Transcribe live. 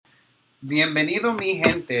Bienvenido, mi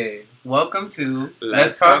gente. Welcome to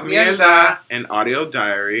Let's Talk Mierda, an audio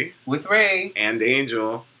diary with Ray and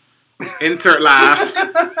Angel. Insert laugh.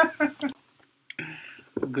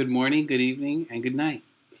 Good morning, good evening, and good night.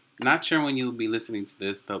 Not sure when you'll be listening to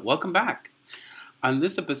this, but welcome back. On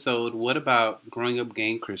this episode, What About Growing Up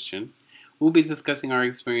Gay and Christian? We'll be discussing our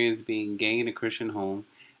experience being gay in a Christian home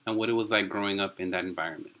and what it was like growing up in that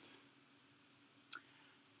environment.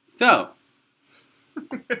 So,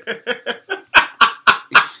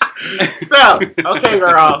 okay,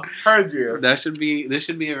 girl, heard you. this should be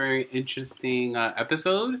a very interesting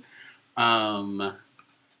episode. And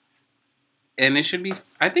it should be,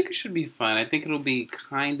 I think it should be fun. I think it'll be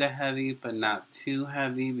kind of heavy, but not too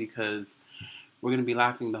heavy because we're going to be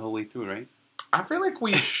laughing the whole way through, right? I feel like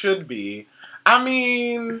we should be. I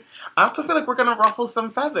mean, I also feel like we're going to ruffle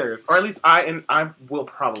some feathers. Or at least I will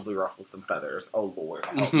probably ruffle some feathers. Oh, Lord,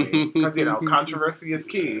 help me. Because, controversy is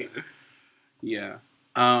key. Yeah.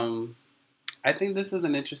 I think this is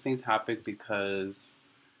an interesting topic because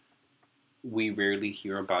we rarely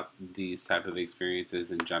hear about these type of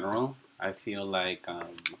experiences in general. I feel like, I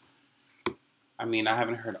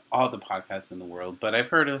haven't heard all the podcasts in the world, but I've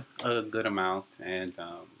heard a good amount, and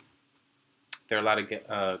there are a lot of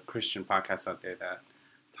Christian podcasts out there that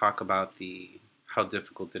talk about how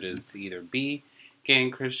difficult it is to either be gay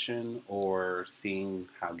and Christian or seeing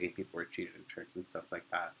how gay people are treated in church and stuff like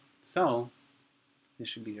that. So, it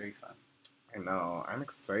should be very fun. I know. I'm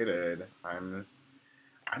excited. I'm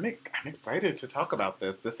excited to talk about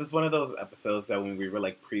this. This is one of those episodes that when we were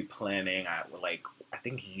pre-planning, I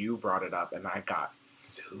think you brought it up and I got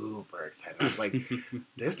super excited. I was like,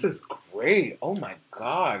 this is great. Oh my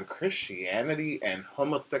God. Christianity and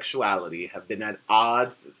homosexuality have been at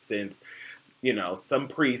odds since, some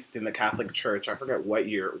priest in the Catholic Church, I forget what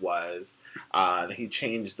year it was, he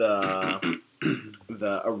changed the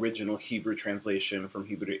original Hebrew translation from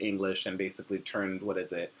Hebrew to English and basically turned,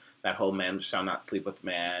 that whole man shall not sleep with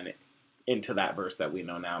man into that verse that we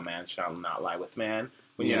know now, man shall not lie with man.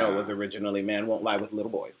 When it was originally man won't lie with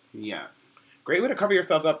little boys. Yes. Great way to cover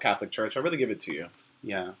yourselves up, Catholic Church. I really give it to you.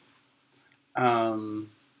 Yeah.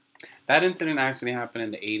 That incident actually happened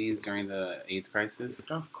in the 80s during the AIDS crisis.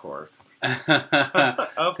 Of course.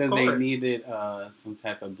 Because they needed some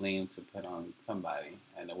type of blame to put on somebody.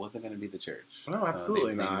 And it wasn't going to be the church. No,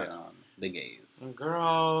 absolutely not. They blamed it on the gays.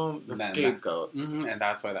 Girl, the scapegoats. And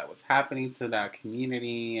that's why that was happening to that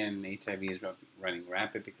community. And HIV is running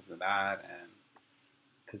rampant because of that. And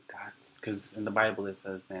because in the Bible it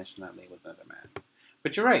says man should not lay with another man.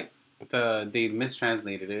 But you're right. They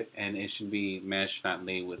mistranslated it, and it should be man should not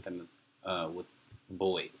lay with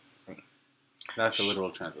boys. That's a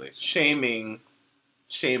literal translation. Shaming,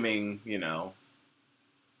 sex.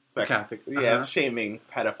 Catholic. Yes, shaming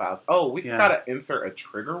pedophiles. Oh, we've got to insert a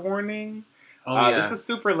trigger warning. Yes. This is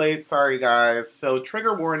super late. Sorry, guys. So,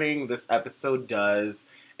 trigger warning, this episode does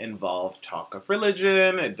involve talk of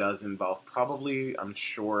religion. It does involve probably, I'm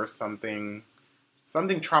sure, something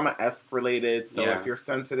trauma-esque related. So if you're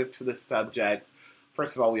sensitive to the subject,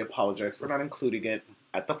 first of all, we apologize for not including it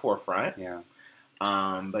at the forefront. Yeah.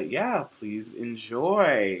 But yeah, please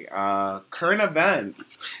enjoy current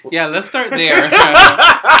events. Yeah, let's start there.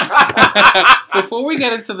 Before we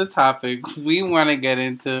get into the topic, we want to get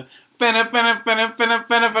into... You have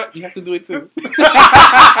to do it too.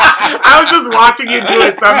 I was just watching you do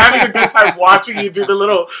it, so I'm having a good time watching you do the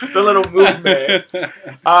little movement.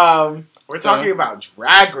 We're talking about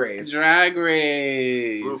Drag Race. Drag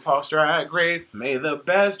Race. RuPaul's Drag Race. May the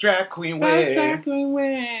best drag queen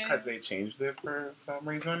win. Because they changed it for some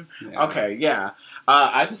reason. Yeah. Okay, yeah.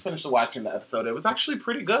 I just finished watching the episode. It was actually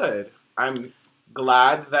pretty good. I'm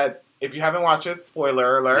glad that if you haven't watched it,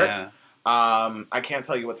 spoiler alert. Yeah. I can't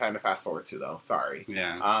tell you what time to fast forward to though. Sorry.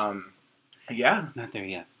 Yeah. Yeah. Not there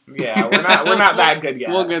yet. Yeah, we're not that good yet.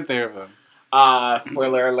 We'll get there, though.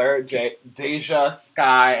 Spoiler alert, Deja,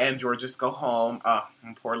 Sky, and Georges go home.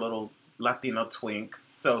 Poor little Latino twink.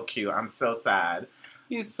 So cute. I'm so sad.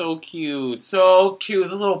 He's so cute. So cute.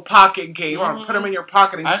 The little pocket game. You want to put him in your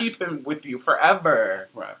pocket and keep him with you forever.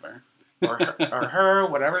 Forever. or her,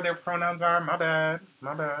 whatever their pronouns are. My bad.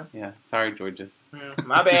 Yeah, sorry, Georges.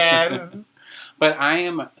 My bad. But I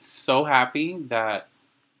am so happy that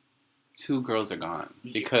 2 girls are gone.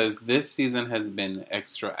 Because this season has been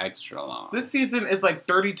extra long. This season is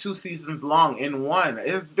 32 seasons long in one.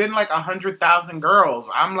 It's been 100,000 girls.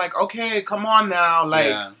 I'm like, okay, come on now.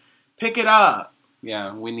 Pick it up.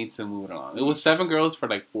 Yeah, we need to move it along. It was 7 girls for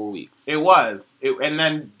 4 weeks. It was. And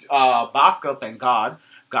then Bosco, thank God,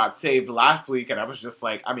 got saved last week. And I was just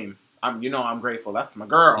I'm grateful. That's my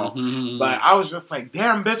girl. Mm-hmm. But I was just like,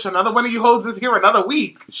 damn, bitch, another one of you hoes is here another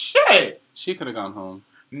week. Shit. She could have gone home.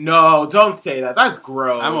 No, don't say that. That's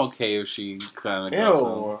gross. I'm okay if she kind of goes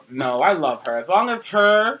home. Ew. No, I love her. As long as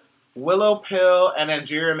her, Willow Pill, and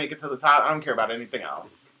Angeria make it to the top, I don't care about anything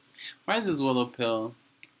else. Why is this Willow Pill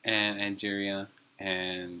and Angeria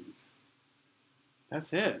and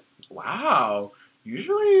that's it? Wow.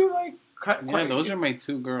 Usually you like cut. Yeah, those are my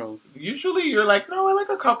two girls. Usually you're like, no, I like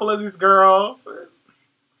a couple of these girls.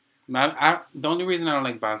 The only reason I don't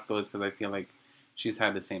like Bosco is because I feel like she's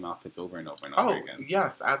had the same outfits over and over and over again.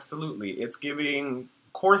 Yes, absolutely. It's giving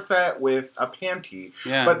corset with a panty.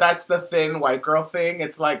 Yeah. But that's the thin white girl thing.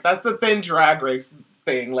 It's like, that's the thin drag race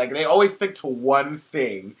thing. Like, they always stick to one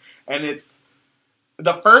thing. And it's,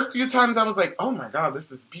 the first few times I was like, oh my god,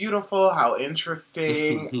 this is beautiful, how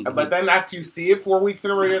interesting. But then after you see it 4 weeks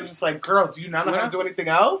in a row, you're just like, girl, do you not know how to do anything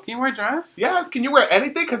else? Can you wear a dress? Yes, can you wear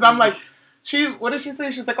anything? Because I'm like, what did she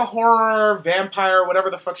say? She's like a horror, vampire, whatever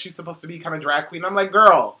the fuck she's supposed to be, kind of drag queen. I'm like,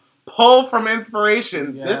 girl, pull from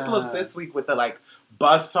inspiration. Yeah. This look this week with the like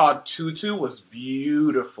buzzsaw tutu was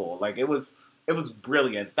beautiful. Like it was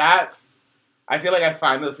brilliant. I feel like I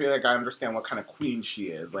finally feel like I understand what kind of queen she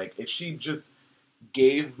is. Like if she just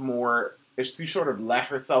gave more, if she sort of let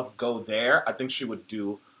herself go there, I think she would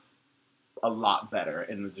do a lot better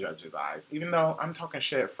in the judges' eyes. Even though I'm talking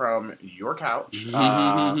shit from your couch,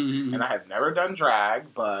 and I have never done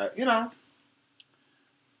drag, but you know,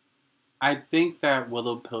 I think that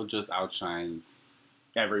Willow Pill just outshines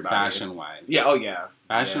everybody fashion wise. Yeah, oh yeah.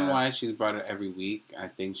 Fashion wise, she's brought it every week. I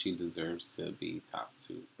think she deserves to be top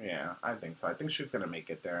 2. Yeah, I think so. I think she's gonna make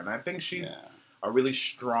it there, and I think she's a really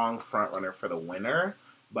strong front runner for the winner.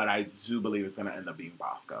 But I do believe it's gonna end up being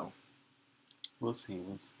Bosco. We'll see.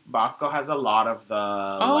 Bosco has a lot of the...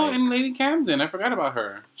 and Lady Camden. I forgot about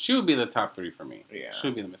her. She would be the top 3 for me. Yeah. She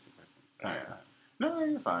would be the missing person. Sorry. Yeah. No,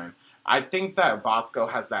 you're fine. I think that Bosco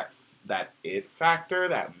has that it factor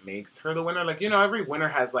that makes her the winner. Like, you know, every winner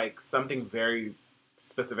has, like, something very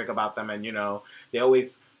specific about them. And, you know, they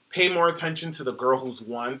always pay more attention to the girl who's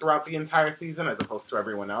won throughout the entire season as opposed to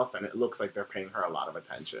everyone else. And it looks like they're paying her a lot of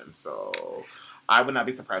attention. So I would not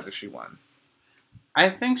be surprised if she won. I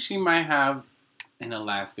think she might have an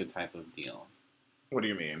Alaska type of deal. What do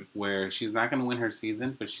you mean? Where she's not going to win her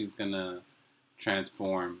season, but she's going to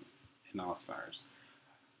transform in All Stars.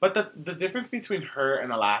 But the difference between her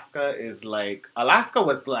and Alaska is, like, Alaska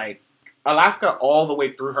all the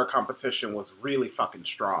way through her competition was really fucking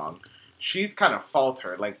strong. She's kind of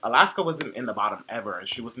faltered. Like, Alaska wasn't in the bottom ever, and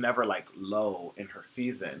she was never, like, low in her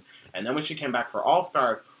season. And then when she came back for All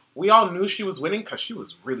Stars, we all knew she was winning because she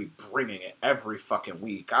was really bringing it every fucking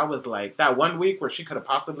week. I was like, that one week where she could have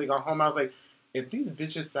possibly gone home, I was like, if these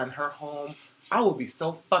bitches send her home, I will be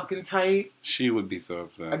so fucking tight. She would be so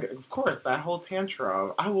upset. Of course, that whole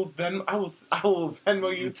tantrum. I will Venmo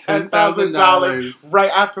you $10,000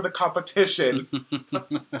 right after the competition.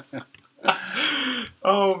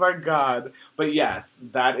 Oh my god. But yes,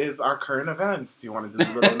 that is our current events. Do you want to do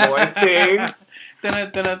the little noise thing?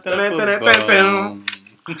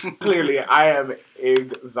 Clearly, I am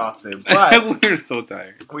exhausted. But we're so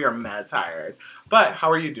tired. We are mad tired. But how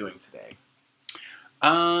are you doing today?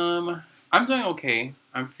 I'm doing okay.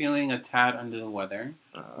 I'm feeling a tad under the weather,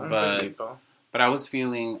 but I was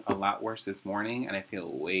feeling a lot worse this morning, and I feel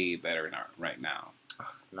way better right now.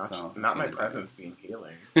 Not my presence being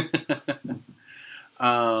healing.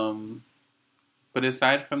 But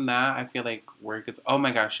aside from that, I feel like work is. Oh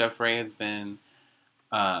my gosh, Chef Ray has been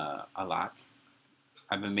a lot.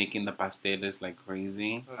 I've been making the pasteles like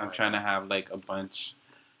crazy. I'm trying to have like a bunch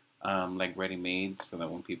like ready made so that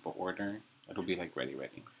when people order, it'll be like ready.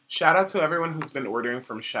 Shout out to everyone who's been ordering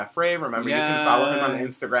from Chef Ray. Remember, you can follow him on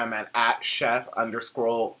Instagram at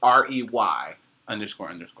 @chef_REY. __.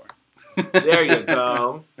 There you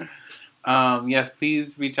go. Yes,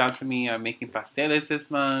 please reach out to me. I'm making pasteles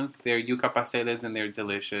this month. They're yuca pasteles and they're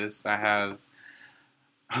delicious. I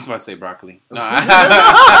was about to say broccoli. No,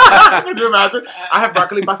 Can you imagine? I have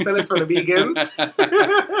broccoli pasteles for the vegans.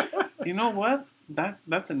 You know what?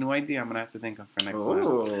 That's a new idea I'm gonna have to think of for next one.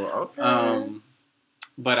 Okay.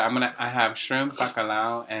 But I have shrimp,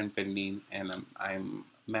 bacalao, and pernil, and I'm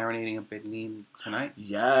marinating a pernil tonight.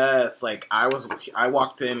 Yes, like I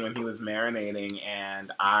walked in when he was marinating,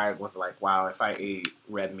 and I was like, wow, if I ate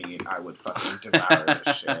red meat, I would fucking devour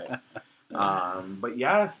this shit. But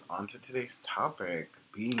yes, on to today's topic.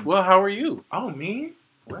 Well, how are you? Oh, me?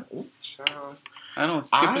 What? Ooh, child. I don't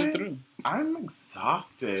skip it through. I'm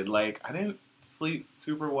exhausted. Like, I didn't sleep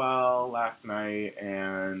super well last night,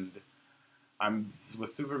 and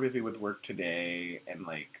was super busy with work today, and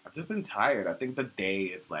like I've just been tired. I think the day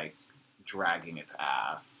is like dragging its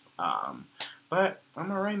ass. But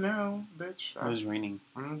I'm alright now, bitch. It was raining.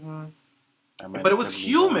 Mm-hmm. But it was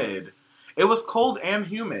humid. It was cold and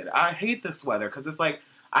humid. I hate this weather because it's like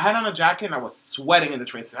I had on a jacket and I was sweating in the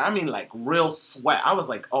train. I mean, like real sweat. I was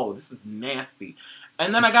like, "Oh, this is nasty."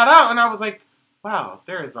 And then I got out and I was like, "Wow,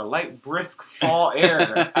 there is a light, brisk fall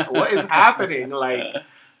air. What is happening?" Like,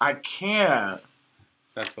 I can't.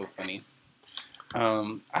 That's so funny.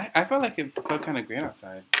 I felt like it felt kind of great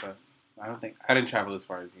outside, but I didn't travel as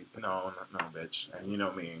far as you. But. No, bitch. And you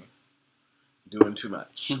know me. Doing too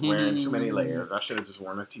much, wearing too many layers. I should have just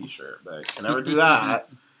worn a t-shirt, but can never do that.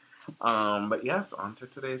 But yes, on to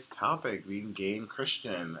today's topic, being gay and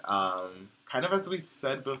Christian. Kind of as we've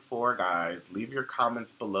said before, guys, leave your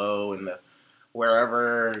comments below in the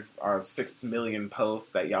wherever our 6 million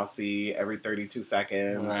posts that y'all see every 32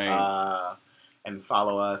 seconds, right. And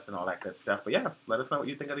follow us and all that good stuff. But yeah, let us know what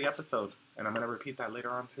you think of the episode, and I'm gonna repeat that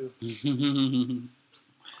later on too.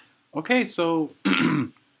 Okay, so.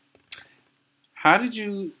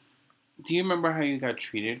 Do you remember how you got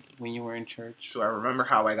treated when you were in church? Do I remember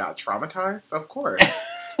how I got traumatized? Of course.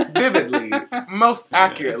 Vividly. Most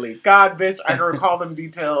accurately. God, bitch, I can recall them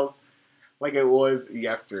details like it was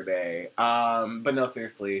yesterday. But no,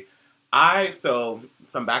 seriously. So,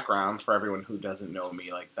 some background for everyone who doesn't know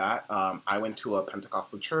me like that. I went to a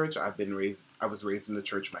Pentecostal church. I was raised in the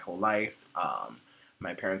church my whole life.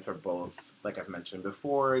 My parents are both, like I've mentioned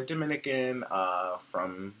before, Dominican,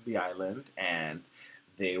 from the island, and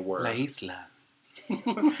they were... La Isla.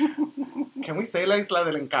 Can we say La Isla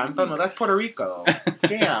del Encanto? No, that's Puerto Rico.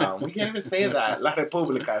 Damn, we can't even say that. La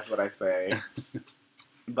República is what I say.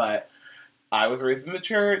 But I was raised in the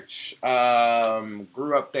church,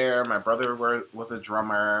 grew up there. My brother was a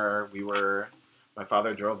drummer. My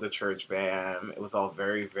father drove the church van. It was all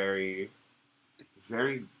very, very,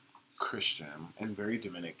 very Christian and very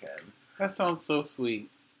Dominican. That sounds so sweet.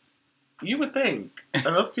 You would think. And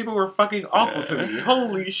those people were fucking awful to me.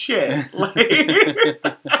 Holy shit. Like,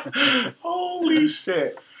 holy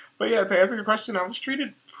shit. But yeah, to answer your question, I was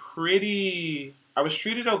treated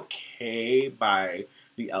okay by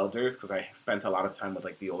the elders because I spent a lot of time with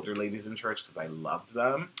like the older ladies in church because I loved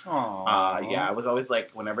them. Yeah, I was always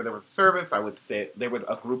like, whenever there was service, a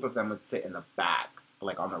group of them would sit in the back,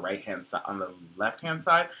 like on the on the left hand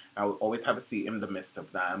side. I would always have a seat in the midst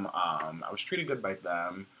of them. I was treated good by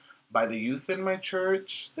them. By the youth in my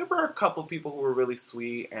church, there were a couple people who were really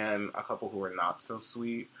sweet and a couple who were not so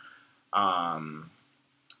sweet. And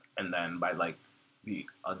then by like the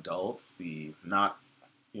adults, not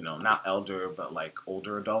elder, but like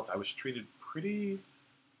older adults, I was treated pretty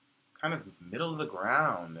kind of middle of the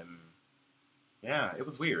ground. And yeah, it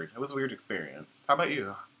was weird. It was a weird experience. How about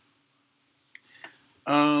you?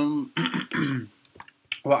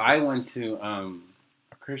 Well, I went to a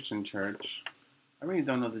Christian church. I really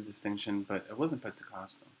don't know the distinction, but it wasn't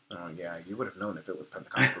Pentecostal. Oh yeah, you would have known if it was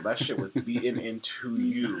Pentecostal. That shit was beaten into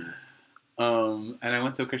you. And I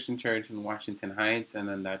went to a Christian church in Washington Heights, and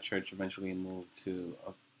then that church eventually moved to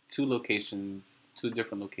two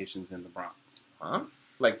different locations in the Bronx. Huh?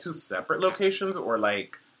 Like two separate locations, or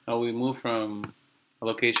like? Oh, we moved from a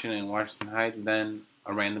location in Washington Heights, then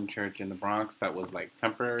a random church in the Bronx that was like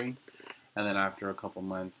temporary, and then after a couple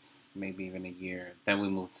months, maybe even a year, then we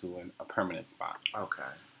moved to a permanent spot. Okay.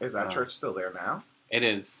 Is that church still there now? It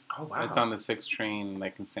is. Oh, wow. It's on the 6th train,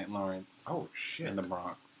 like in St. Lawrence. Oh, shit. In the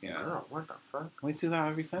Bronx, yeah. Girl, what the fuck? We do that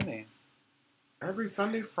every Sunday. Every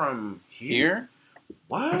Sunday from here?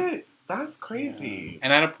 What? That's crazy. Yeah.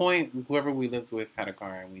 And at a point, whoever we lived with had a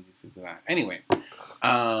car, and we used to do that. Anyway.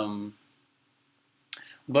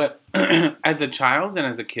 But as a child and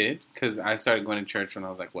as a kid, because I started going to church when I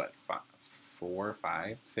was like, 4,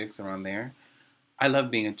 5, 6, around there. I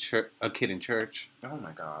love being a kid in church. Oh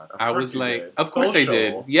my God. I was like, of course I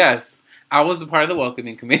did. Yes. I was a part of the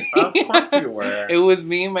welcoming committee. Of course you were. It was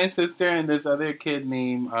me and my sister and this other kid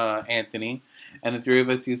named Anthony. And the three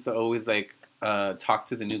of us used to always like talk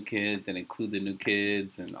to the new kids and include the new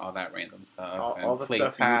kids and all that random stuff. All the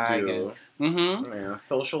stuff you do. Yeah,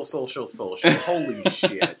 social. Holy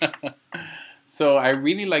shit. So I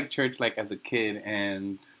really liked church like as a kid,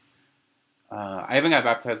 and I even got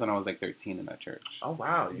baptized when I was like 13 in that church. Oh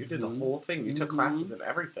wow, you did the whole thing. You took classes and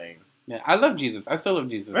everything. Yeah, I love Jesus. I still love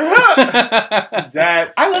Jesus.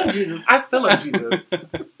 Dad, I love Jesus. I still love Jesus.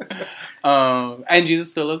 And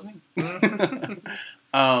Jesus still loves me.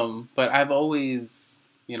 But I've always,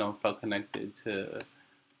 felt connected to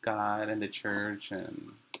God and the church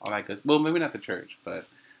and all that good. Well, maybe not the church, but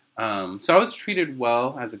so I was treated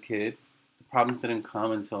well as a kid. The problems didn't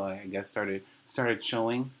come until I guess started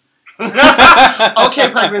showing.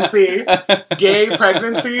 Okay, pregnancy. Gay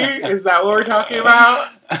pregnancy? Is that what we're talking about?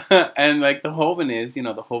 And like the Jovenes, the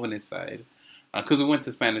Jovenes side. Because we went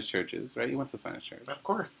to Spanish churches, right? You went to Spanish church. Of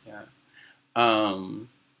course. Yeah.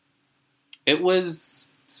 It was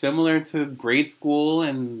similar to grade school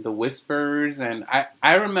and the whispers. And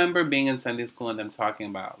I remember being in Sunday school and them talking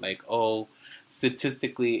about, like, oh,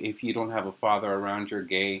 statistically, if you don't have a father around, you're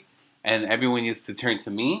gay. And everyone used to turn to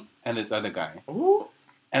me and this other guy. Ooh.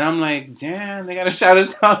 And I'm like, damn, they got to shout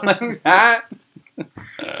us out like that?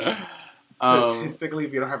 Statistically,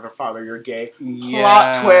 if you don't have a father, you're gay. Yeah.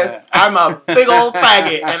 Plot twist. I'm a big old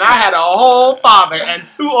faggot, and I had a whole father and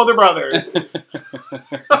 2 older brothers.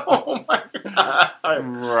 Oh my God.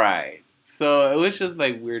 Right. So it was just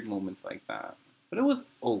like weird moments like that. But it was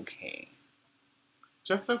okay.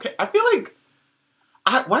 Just okay. I feel like,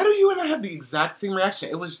 why do you and I have the exact same reaction?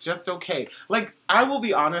 It was just okay. Like, I will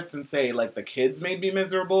be honest and say, like, the kids made me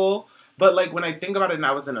miserable. But, like, when I think about it and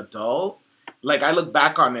I was an adult, like, I look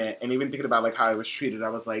back on it and even thinking about, like, how I was treated, I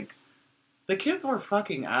was like, the kids were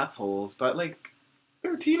fucking assholes. But, like,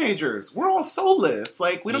 they're teenagers. We're all soulless.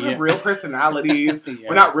 Like, we don't have real personalities. Yeah.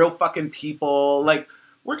 We're not real fucking people. Like,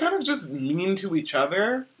 we're kind of just mean to each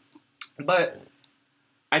other. But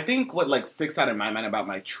I think what, like, sticks out in my mind about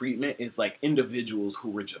my treatment is, like, individuals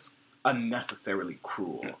who were just unnecessarily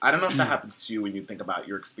cruel. I don't know if that happens to you when you think about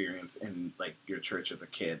your experience in, like, your church as a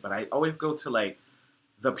kid, but I always go to, like,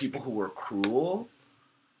 the people who were cruel.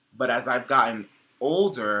 But as I've gotten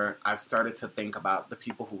older, I've started to think about the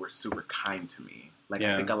people who were super kind to me. Like,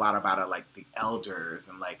 I think a lot about it, like, the elders.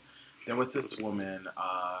 And, like, there was this woman,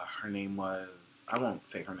 her name was, I won't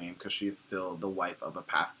say her name because she is still the wife of a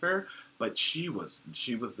pastor, but she was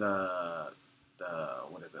the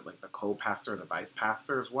what is it, like the co-pastor, the vice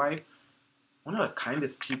pastor's wife. One of the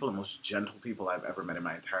kindest people and most gentle people I've ever met in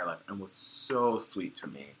my entire life, and was so sweet to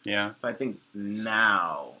me. Yeah. So I think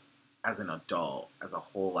now, as an adult, as a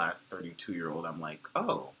whole ass 32-year-old, I'm like,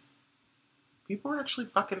 oh, people are actually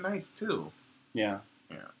fucking nice too. Yeah.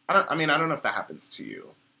 Yeah. I don't know if that happens to you.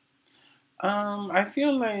 I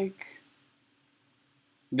feel like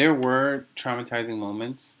there were traumatizing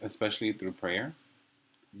moments, especially through prayer.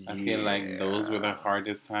 I feel like those were the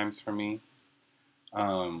hardest times for me.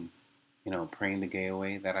 Praying the gay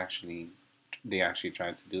away, they actually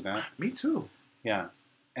tried to do that. Me too. Yeah.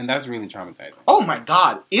 And that's really traumatizing. Oh my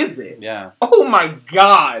God, is it? Yeah. Oh my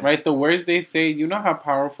God. Right, the words they say, you know how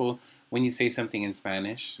powerful when you say something in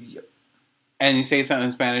Spanish? Yep. And you say something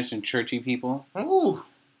in Spanish and churchy people? Ooh.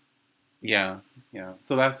 Yeah.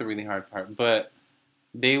 So that's the really hard part. But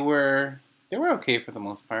they were okay for the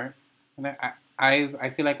most part. And I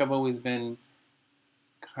feel like I've always been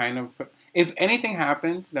kind of... If anything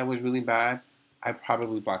happened that was really bad, I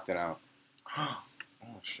probably blocked it out. Oh,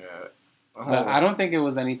 shit. Oh. But I don't think it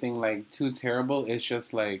was anything, like, too terrible. It's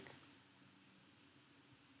just, like...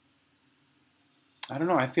 I don't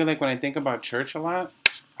know. I feel like when I think about church a lot,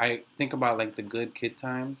 I think about, like, the good kid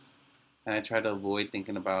times. And I try to avoid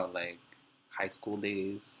thinking about, like, high school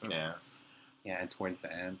days. Yeah. Yeah, and towards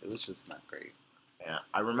the end, it was just not great. Yeah,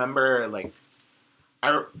 I remember, like,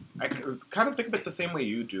 I kind of think of it the same way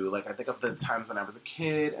you do. Like, I think of the times when I was a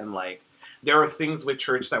kid, and, like, there were things with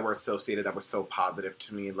church that were associated that were so positive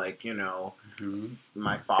to me. Like,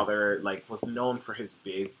 my father, like, was known for his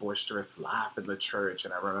big, boisterous laugh in the church.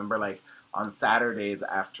 And I remember, like, on Saturdays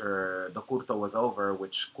after the culto was over,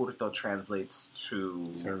 which culto translates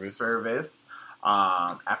to service.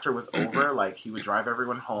 After it was over, like, he would drive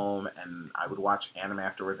everyone home, and I would watch anime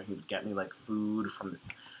afterwards, and he would get me, like, food from this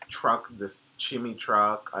truck, this chimi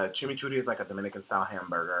truck. Chimichurri is like a Dominican-style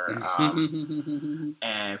hamburger.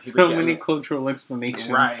 And he would so many cultural explanations.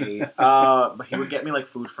 Right. But he would get me, like,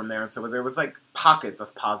 food from there, and so there was, like, pockets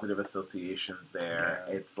of positive associations there.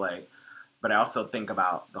 Yeah. It's, like... But I also think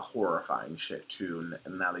about the horrifying shit, too,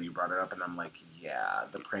 and now that you brought it up, and I'm like, yeah,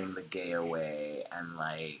 the praying the gay away, and,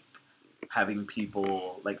 like, having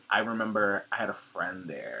people, like, I remember I had a friend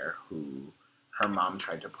there who, her mom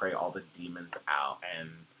tried to pray all the demons out, and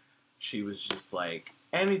she was just like,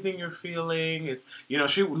 anything you're feeling is,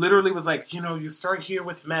 she literally was like, you start here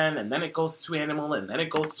with men, and then it goes to animal, and then it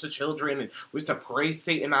goes to children, and we used to pray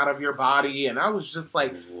Satan out of your body, and I was just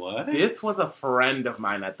like, what? This was a friend of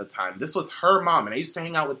mine at the time. This was her mom, and I used to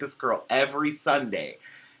hang out with this girl every Sunday.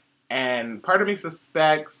 And part of me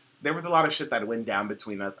suspects, there was a lot of shit that went down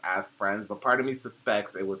between us as friends, but part of me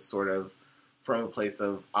suspects it was sort of from a place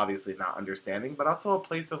of obviously not understanding, but also a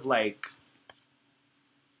place of, like,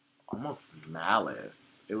 almost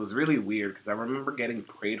malice. It was really weird because I remember getting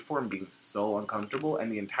prayed for and being so uncomfortable, and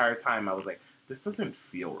the entire time I was like, this doesn't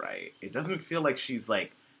feel right. It doesn't feel like she's,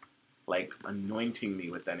 like like anointing me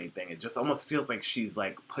with anything. It just almost feels like she's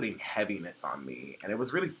like putting heaviness on me, and it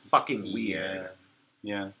was really fucking weird.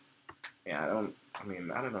 Yeah. I don't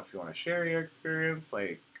know if you want to share your experience.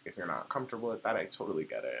 Like, if you're not comfortable with that, I totally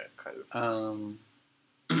get it. Cause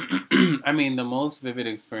I mean, the most vivid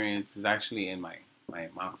experience is actually in my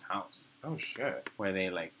mom's house. Oh shit! Where they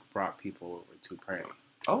like brought people over to pray.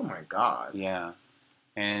 Oh my god! Yeah,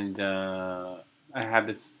 and I had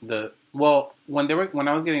when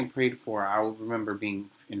I was getting prayed for, I remember being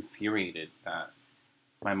infuriated that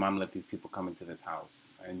my mom let these people come into this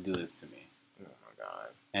house and do this to me. Oh my god!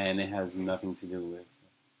 And it has nothing to do with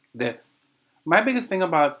that. My biggest thing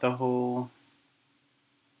about the whole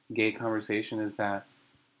gay conversation is that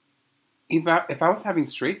if I was having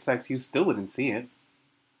straight sex, you still wouldn't see it.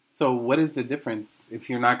 So what is the difference if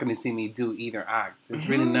you're not going to see me do either act? It's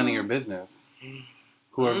really none of your business.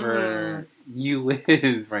 Whoever you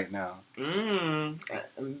is right now. Yeah,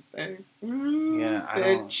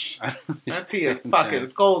 bitch. I don't He is fucking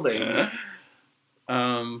scolding.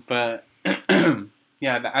 But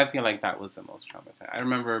yeah, I feel like that was the most traumatizing. I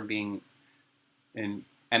remember being and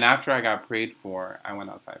after I got prayed for, I went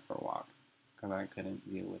outside for a walk because I couldn't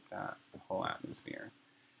deal with the whole atmosphere.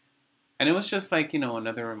 And it was just like,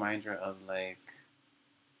 another reminder of like,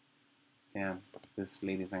 damn, this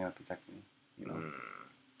lady's not gonna protect me,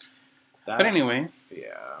 But anyway,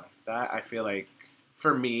 that I feel like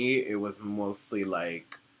for me it was mostly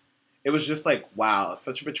like. It was just like, wow,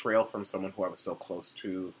 such a betrayal from someone who I was so close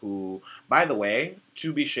to, who, by the way,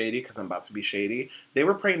 to be shady, because I'm about to be shady, they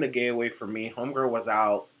were praying the gay away from me. Homegirl was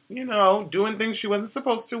out, doing things she wasn't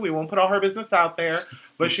supposed to. We won't put all her business out there.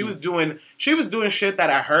 But she was doing shit that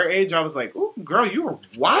at her age, I was like, ooh, girl, you were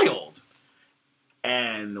wild.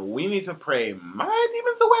 And we need to pray my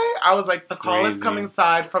demons away. I was like, the call is coming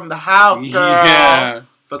inside from the house, girl. Yeah.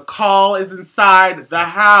 The call is inside the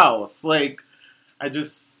house. Like,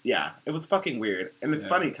 yeah, it was fucking weird. And it's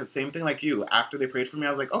funny because same thing like you. After they prayed for me, I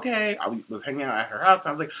was like, okay. I was hanging out at her house. And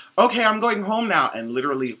I was like, okay, I'm going home now. And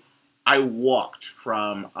literally, I walked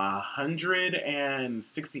from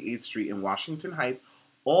 168th Street in Washington Heights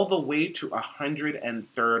all the way to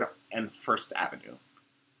 103rd and 1st Avenue.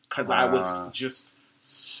 Because I was just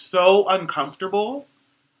so uncomfortable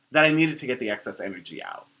that I needed to get the excess energy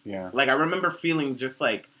out. Yeah. Like, I remember feeling just,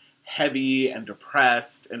 like, heavy and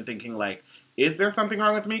depressed and thinking, like, is there something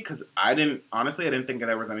wrong with me? Because I didn't think that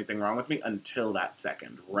there was anything wrong with me until that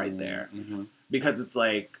second right there. Mm-hmm. Because it's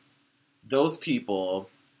like, those people,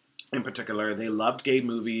 in particular, they loved gay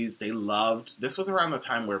movies. This was around the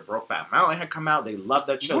time where Brokeback Mountain had come out. They loved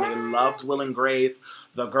that show. What? They loved Will and Grace.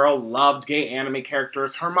 The girl loved gay anime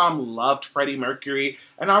characters. Her mom loved Freddie Mercury.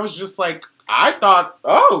 And I was just like, I thought,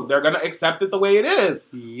 oh, they're going to accept it the way it is.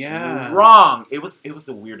 Yeah. Wrong. It was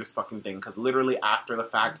the weirdest fucking thing. Because literally after the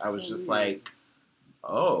fact, I was just like,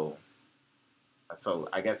 oh. So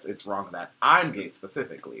I guess it's wrong that I'm gay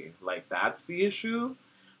specifically. Like, that's the issue.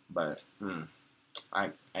 But, I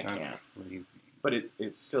can't. Crazy. But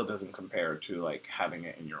it still doesn't compare to, like, having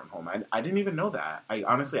it in your own home. I didn't even know that. I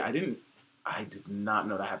did not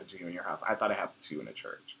know that happened to you in your house. I thought it happened to you in a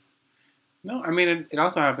church. No, I mean, it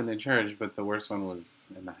also happened in church, but the worst one was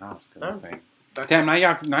in the house. That's damn, now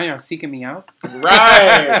y'all seeking me out?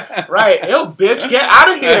 Right. Yo, bitch, get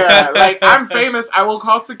out of here. Like, I'm famous. I will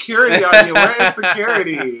call security on you. Where is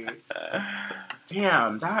security?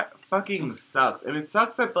 Damn, that fucking sucks. And it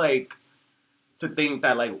sucks that, like, to think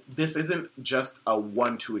that, like, this isn't just a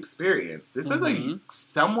 1-2 experience. This is a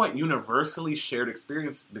somewhat universally shared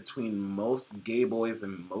experience between most gay boys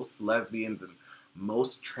and most lesbians and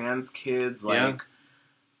most trans kids. Like,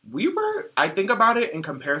 I think about it in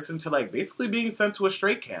comparison to, like, basically being sent to a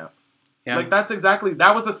straight camp. Yeah. Like,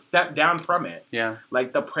 that was a step down from it. Yeah.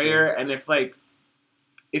 Like, the prayer, and if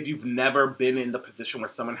you've never been in the position where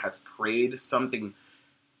someone has prayed something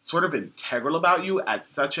sort of integral about you at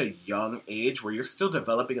such a young age where you're still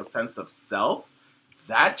developing a sense of self,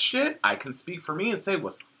 that shit, I can speak for me and say,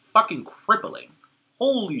 was fucking crippling.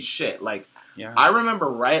 Holy shit. Like, I remember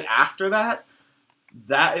right after that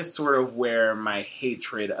is sort of where my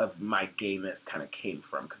hatred of my gayness kind of came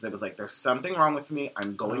from. Because it was like, there's something wrong with me.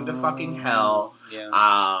 I'm going to fucking hell. Yeah.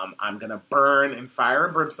 I'm going to burn in fire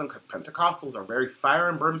and brimstone, because Pentecostals are very fire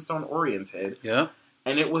and brimstone oriented. Yeah.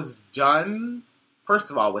 And it was done, first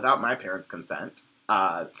of all, without my parents' consent.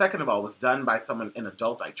 Second of all, was done by an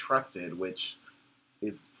adult I trusted, which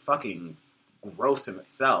is fucking gross in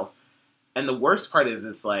itself. And the worst part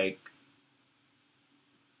is like,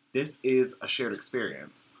 this is a shared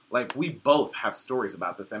experience. Like, we both have stories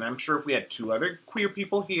about this. And I'm sure if we had 2 other queer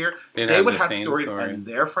people here, they would have stories, and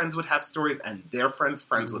their friends would have stories, and their friends'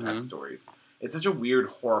 friends would have stories. It's such a weird,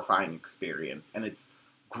 horrifying experience, and it's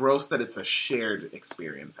gross that it's a shared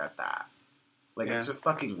experience at that. Like, it's just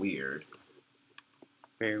fucking weird.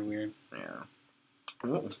 Very weird. Yeah.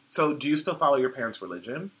 So, do you still follow your parents'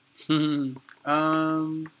 religion? Or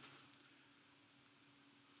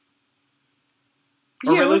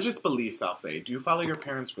religious beliefs, I'll say. Do you follow your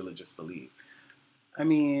parents' religious beliefs? I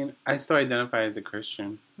mean, I still identify as a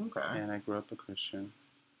Christian. Okay. And I grew up a Christian.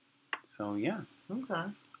 So, yeah. Okay.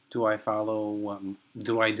 Do I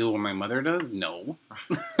do what my mother does? No.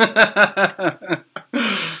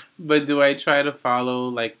 But do I try to follow,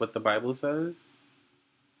 like, what the Bible says?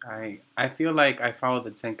 I feel like I follow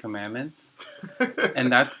the 10 Commandments.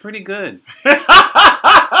 And that's pretty good. And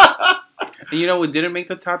you know what didn't make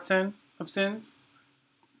the top 10 of sins?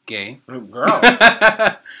 Gay. Oh, girl.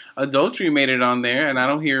 Adultery made it on there, and I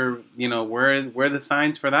don't hear, where are the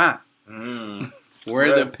signs for that?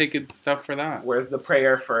 Where are the picket stuff for that? Where's the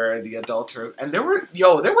prayer for the adulterers? And there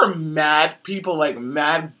were mad people,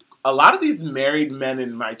 a lot of these married men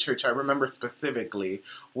in my church, I remember specifically,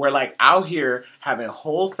 were like out here having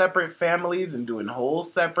whole separate families and doing whole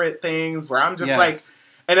separate things where I'm just like,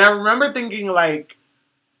 and I remember thinking like,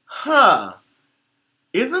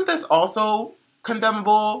 isn't this also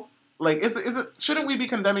condemnable? Like, is it? Shouldn't we be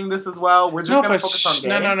condemning this as well? We're just going to focus on gay.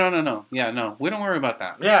 No. Yeah, no. We don't worry about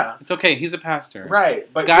that. Yeah. It's okay. He's a pastor.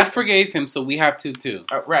 Right. But God forgave him, so we have to, too.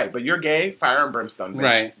 Right. But you're gay, fire and brimstone, bitch.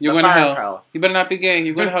 Right. You're going to hell. You better not be gay.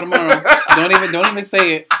 You're going to hell tomorrow. Don't even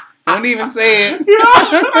say it. Don't even say it.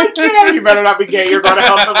 I can't. You better not be gay. You're going to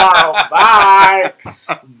hell tomorrow. Bye.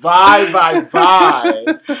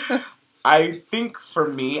 Bye. I think for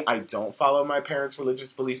me, I don't follow my parents'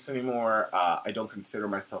 religious beliefs anymore. I don't consider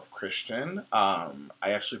myself Christian. I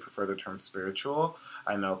actually prefer the term spiritual.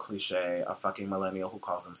 I know, cliche, a fucking millennial who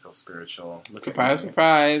calls himself spiritual. Surprise.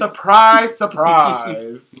 Surprise.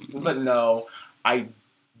 But no, I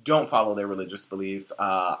don't follow their religious beliefs.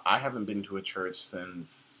 I haven't been to a church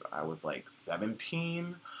since I was like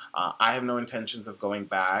 17. I have no intentions of going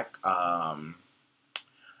back.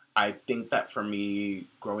 I think that for me,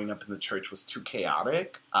 growing up in the church was too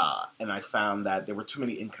chaotic, and I found that there were too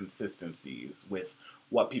many inconsistencies with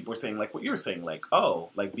what people were saying, like what you were saying, like, oh,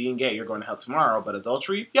 like being gay, you're going to hell tomorrow, but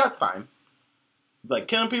adultery, yeah, it's fine. Like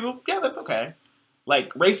killing people, yeah, that's okay.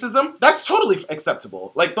 Like racism, that's totally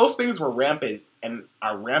acceptable. Like those things were rampant and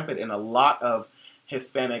are rampant in a lot of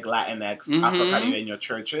Hispanic, Latinx, Afro-Caribeño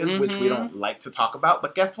churches, which we don't like to talk about.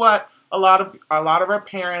 But guess what? A lot of our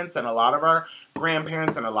parents and a lot of our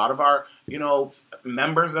grandparents and a lot of our,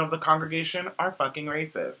 members of the congregation are fucking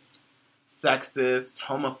racist, sexist,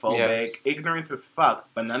 homophobic, ignorant as fuck.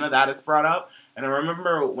 But none of that is brought up. And I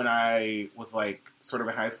remember when I was like sort of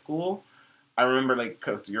in high school, I remember like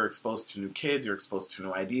because you're exposed to new kids, you're exposed to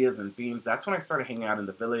new ideas and themes. That's when I started hanging out in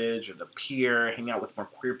the village or the pier, hanging out with more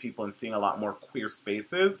queer people and seeing a lot more queer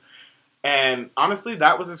spaces. And honestly,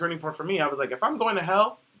 that was a turning point for me. I was like, if I'm going to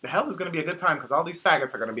hell, the hell is going to be a good time because all these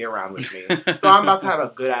faggots are going to be around with me. So I'm about to have a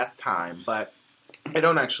good-ass time. But I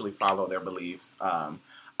don't actually follow their beliefs.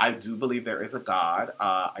 I do believe there is a God.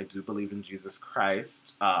 I do believe in Jesus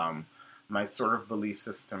Christ. My sort of belief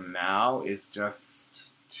system now is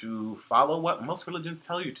just to follow what most religions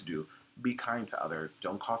tell you to do. Be kind to others.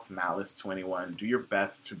 Don't cause malice to anyone. Do your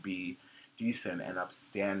best to be decent and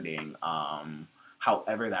upstanding.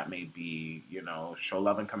 However that may be, show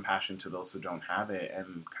love and compassion to those who don't have it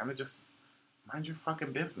and kind of just mind your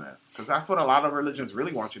fucking business. Because that's what a lot of religions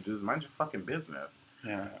really want you to do is mind your fucking business.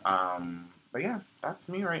 Yeah. But yeah, that's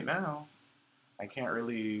me right now. I can't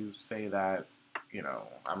really say that,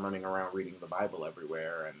 I'm running around reading the Bible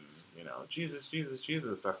everywhere and, Jesus, Jesus,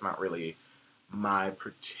 Jesus. That's not really my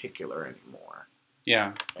particular anymore.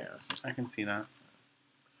 Yeah. I can see that.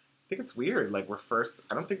 I think it's weird. Like,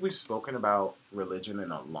 I don't think we've spoken about religion in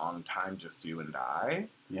a long time, just you and I.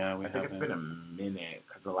 Yeah, I think it's been a minute,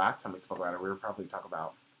 because the last time we spoke about it, we were probably talking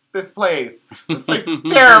about this place. This place is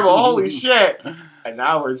terrible. Holy shit. And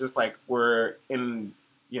now we're just like, we're in,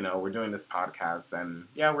 we're doing this podcast, and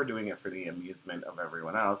yeah, we're doing it for the amusement of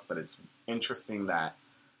everyone else, but it's interesting that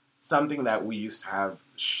something that we used to have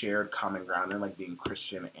shared common ground in, like being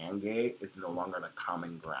Christian and gay, is no longer the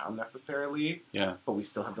common ground necessarily. Yeah. But we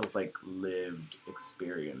still have those, like, lived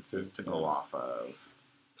experiences to go off of.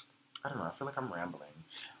 I don't know. I feel like I'm rambling.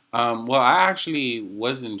 Well, I actually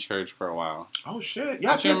was in church for a while. Oh, shit.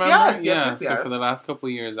 Yes. So for the last couple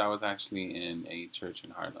of years, I was actually in a church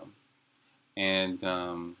in Harlem. And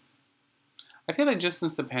I feel like just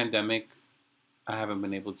since the pandemic, I haven't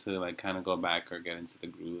been able to like kind of go back or get into the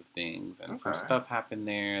groove of things, and some stuff happened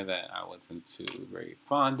there that I wasn't too very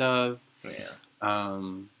fond of. Yeah.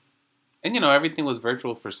 And, everything was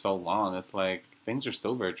virtual for so long. It's like, things are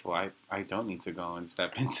still virtual. I don't need to go and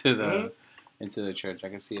step into the church. I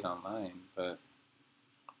can see it online, but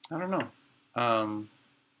I don't know.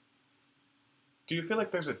 Do you feel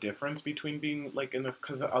like there's a difference between being like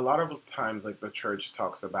because a lot of times like the church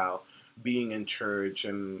talks about being in church,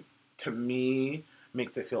 and to me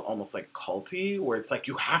makes it feel almost like culty, where it's like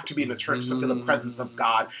you have to be in the church to feel the presence of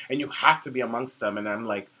God and you have to be amongst them. And I'm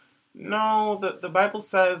like, no, the Bible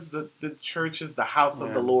says that the church is the house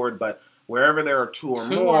of the Lord, but wherever there are two or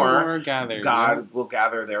more gathered, God will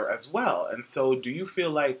gather there as well. And so do you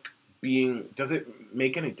feel like does it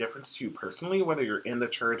make any difference to you personally, whether you're in the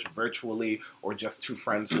church virtually or just two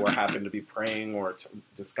friends who happen to be praying or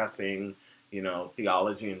discussing,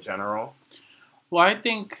 theology in general? Well, I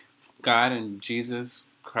think God and Jesus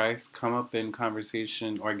Christ come up in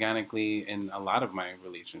conversation organically in a lot of my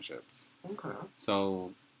relationships. Okay.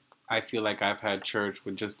 So I feel like I've had church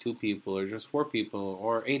with just 2 people or just 4 people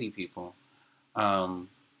or 80 people.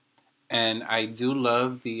 And I do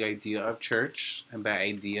love the idea of church. And by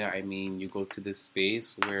idea, I mean you go to this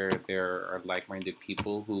space where there are like-minded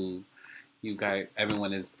people who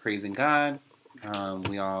everyone is praising God.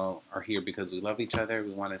 We all are here because we love each other.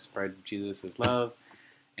 We want to spread Jesus' love.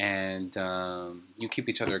 And you keep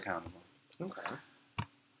each other accountable. Okay.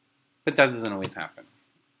 But that doesn't always happen.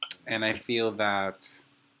 And I feel that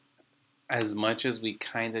as much as we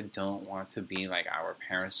kind of don't want to be like our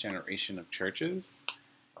parents' generation of churches,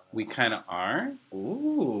 we kind of are.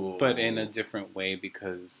 Ooh. But in a different way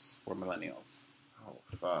because we're millennials. Oh,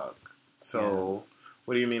 fuck. So,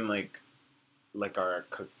 What do you mean,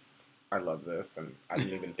 because I love this and I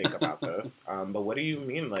didn't even think about this. But what do you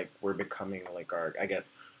mean, like, we're becoming like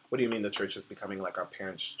what do you mean the church is becoming like our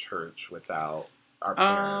parents' church without our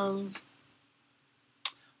parents?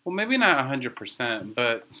 Well, maybe not 100%,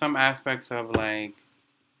 but some aspects of like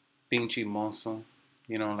being chismoso,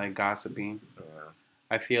 like gossiping. Yeah.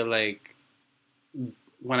 I feel like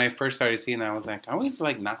when I first started seeing that, I was like, aren't we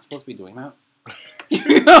like not supposed to be doing that?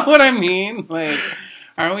 You know what I mean? Like,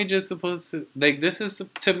 aren't we just supposed to, like, this is,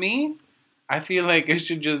 to me, I feel like it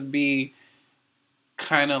should just be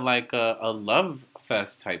kind of like a love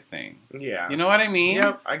fest type thing. Yeah. You know what I mean?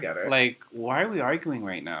 Yep, I get it. Like, why are we arguing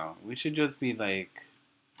right now? We should just be like,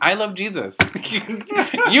 I love Jesus.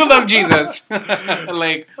 You love Jesus.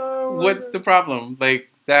 Like, what's the problem? Like,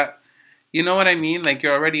 that, you know what I mean? Like,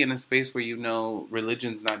 you're already in a space where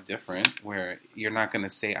religion's not different, where you're not going to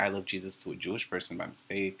say I love Jesus to a Jewish person by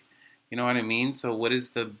mistake. You know what I mean? So what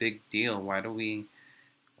is the big deal? Why are we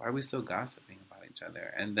still gossiping about each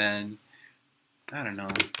other? And then, I don't know.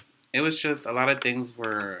 It was just a lot of things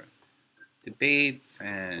were debates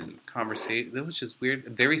and conversation. It was just weird,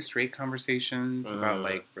 very straight conversations about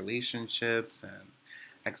like relationships and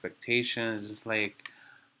expectations. Just like,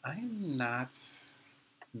 I'm not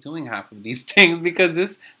doing half of these things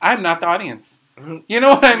because I'm not the audience. You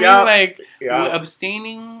know what I mean? Like,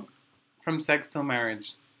 abstaining from sex till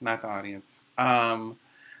marriage, not the audience.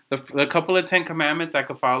 The couple of 10 commandments I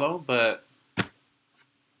could follow, but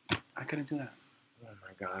I couldn't do that. Oh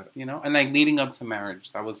my God. And like leading up to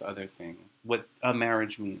marriage, that was the other thing. What a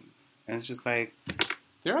marriage means. And it's just like,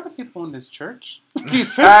 there are other people in this church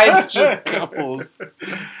besides just couples.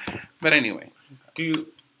 But anyway. Do you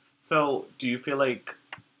feel like,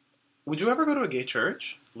 would you ever go to a gay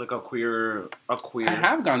church? Like a queer... I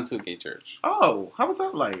have gone to a gay church. Oh, how was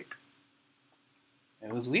that like?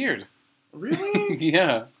 It was weird. Really?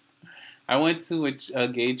 Yeah. I went to a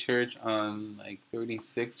gay church on like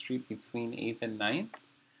 36th Street between 8th and 9th.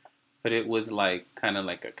 But it was like kind of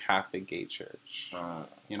like a Catholic gay church.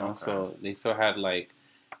 Okay. So they still had like,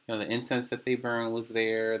 the incense that they burned was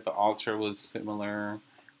there. The altar was similar.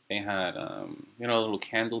 They had, little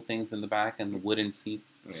candle things in the back and the wooden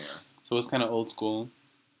seats. Yeah. So it was kind of old school.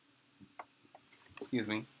 Excuse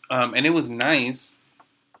me. And it was nice,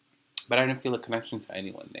 but I didn't feel a connection to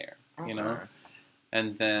anyone there,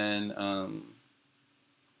 And then I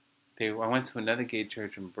went to another gay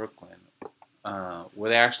church in Brooklyn where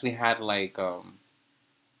they actually had like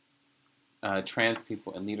trans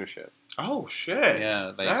people in leadership. Oh shit!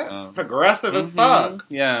 Yeah, like, that's progressive as fuck.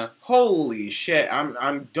 Yeah. Holy shit!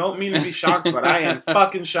 I don't mean to be shocked, but I am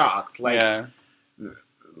fucking shocked. Like,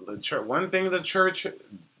 the church. One thing the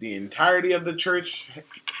entirety of the church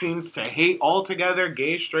seems to hate altogether,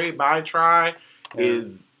 gay, straight, bi, tri,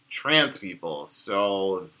 is trans people.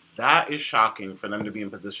 So that is shocking for them to be in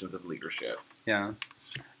positions of leadership. Yeah,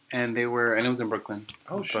 and it was in Brooklyn.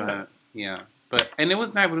 Oh shit! And it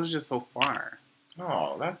was nice, but it was just so far.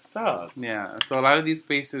 Oh, that sucks. Yeah, so a lot of these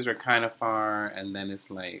spaces are kind of far, and then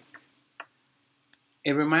it's like,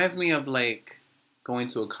 it reminds me of like going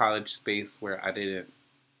to a college space where I didn't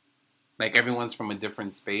like everyone's from a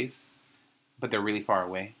different space, but they're really far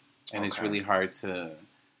away, and it's Okay. really hard to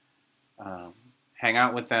hang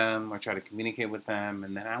out with them or try to communicate with them.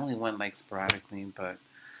 And then I only went like sporadically, but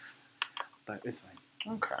it's fine.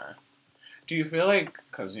 Okay. Do you feel like,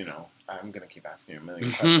 because, you know, I'm going to keep asking you a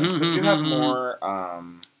million questions, because you have more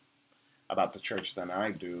about the church than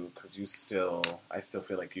I do, because I still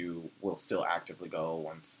feel like you will still actively go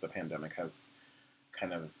once the pandemic has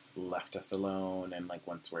kind of left us alone, and like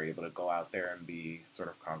once we're able to go out there and be sort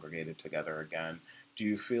of congregated together again. Do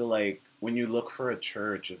you feel like when you look for a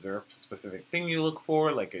church, is there a specific thing you look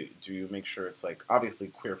for? Like, do you make sure it's like obviously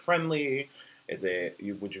queer friendly?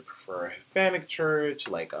 Would you prefer a Hispanic church,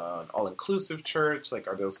 like an all-inclusive church? Like,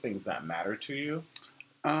 are those things that matter to you?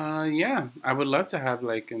 Yeah, I would love to have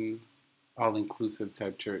like an all-inclusive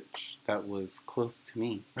type church that was close to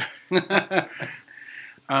me.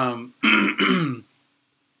 um,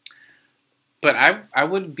 but I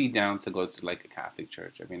would be down to go to like a Catholic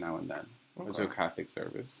church every now and then. Go to a Catholic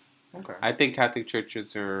service. Okay. I think Catholic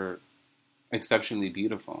churches are exceptionally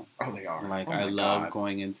beautiful. Oh, they are. Like, oh I my love God.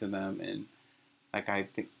 going into them, and like I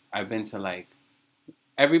think I've been to like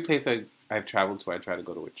every place I've traveled to. I try to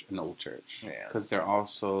go to an old church Yeah. because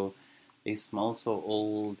they smell so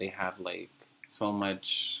old. They have like so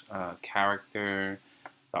much character,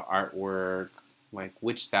 the artwork, like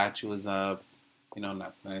which statue is up. You know,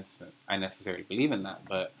 not I necessarily believe in that,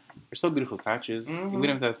 but they're still beautiful statues. Mhm. Even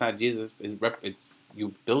if that's not Jesus, it's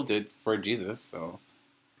you build it for Jesus. So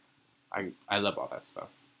I love all that stuff.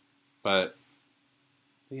 But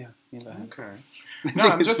yeah, Okay. No,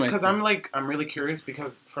 I'm just because I'm really curious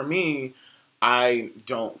because for me, I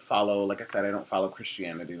don't follow, like I said, I don't follow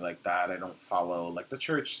Christianity like that. I don't follow like the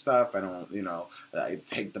church stuff. I don't, I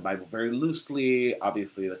take the Bible very loosely.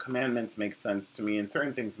 Obviously, the commandments make sense to me, and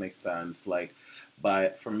certain things make sense.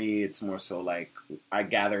 But for me, it's more so like I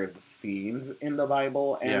gather the themes in the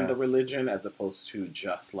Bible and the religion as opposed to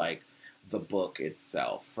just like the book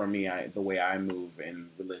itself. For me, the way I move in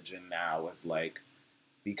religion now is like,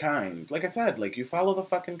 be kind. Like I said, like you follow the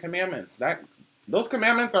fucking commandments. Those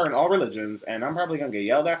commandments are in all religions, and I'm probably gonna get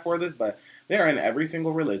yelled at for this, but they're in every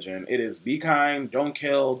single religion. It is be kind, don't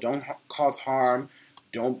kill, don't cause harm,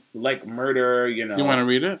 don't like murder. You want to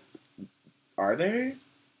read it? Are they?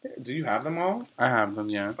 Do you have them all? I have them.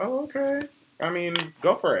 Yeah. Oh, okay. I mean,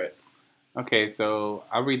 go for it. Okay, so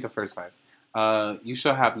I'll read the first 5. You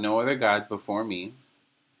shall have no other gods before me.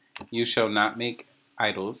 You shall not make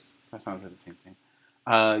idols. That sounds like the same thing.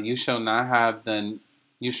 You shall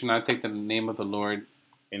not take the name of the Lord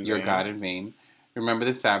your God in vain. Remember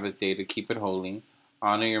the Sabbath day to keep it holy.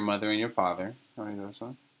 Honor your mother and your father.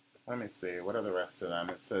 Let me see. What are the rest of them?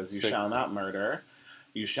 It says, you 6. shall not murder.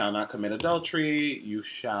 You shall not commit adultery. You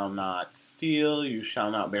shall not steal. You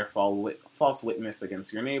shall not bear false witness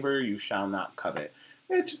against your neighbor. You shall not covet.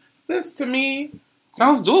 This to me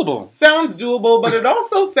sounds doable. Sounds doable, but it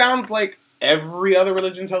also sounds like every other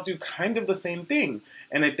religion tells you kind of the same thing.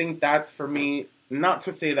 And I think that's, for me, not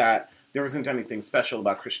to say that there isn't anything special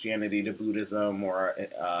about Christianity to Buddhism or,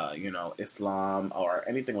 Islam or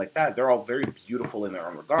anything like that. They're all very beautiful in their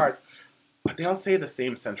own regards, but they all say the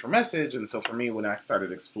same central message. And so for me, when I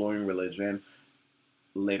started exploring religion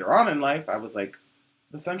later on in life, I was like,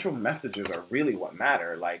 the central messages are really what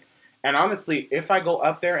matter. And honestly, if I go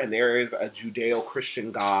up there and there is a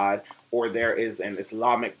Judeo-Christian God, or there is an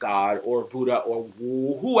Islamic God, or Buddha, or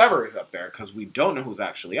whoever is up there, because we don't know who's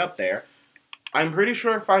actually up there, I'm pretty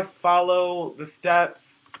sure if I follow the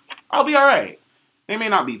steps, I'll be alright. They may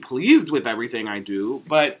not be pleased with everything I do,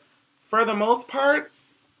 but for the most part,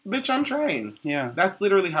 bitch, I'm trying. Yeah. That's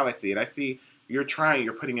literally how I see it. I see you're trying,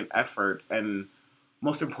 you're putting in efforts, and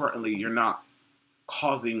most importantly, you're not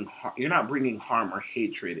you're not bringing harm or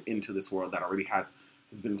hatred into this world that already has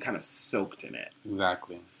been kind of soaked in it.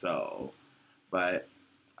 Exactly. So, but,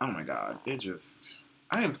 oh my God,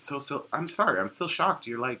 I'm sorry, I'm still shocked.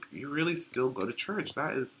 You're like, you really still go to church.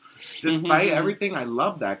 That is, despite everything, I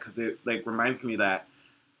love that, because it, like, reminds me that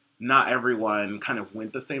not everyone kind of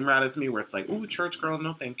went the same route as me, where it's like, ooh, church girl,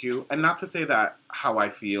 no thank you. And not to say that how I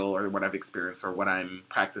feel or what I've experienced or what I'm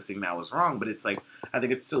practicing now is wrong, but it's like, I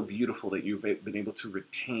think it's so beautiful that you've been able to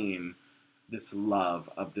retain this love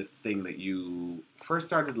of this thing that you first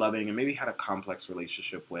started loving and maybe had a complex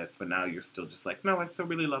relationship with, but now you're still just like, no, I still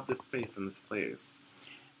really love this space and this place.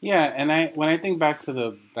 Yeah, and when I think back to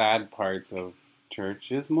the bad parts of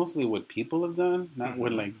church, it's mostly what people have done, not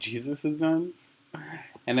what like Jesus has done.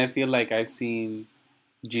 And I feel like I've seen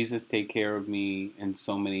Jesus take care of me in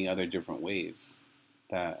so many other different ways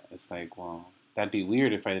that it's like, well, that'd be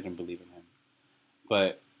weird if I didn't believe in him.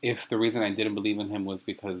 But if the reason I didn't believe in him was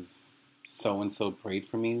because so and so prayed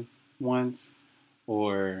for me once,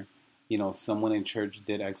 or someone in church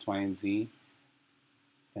did X, Y, and Z,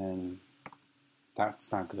 then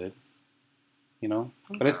that's not good.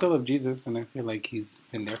 But I still love Jesus, and I feel like he's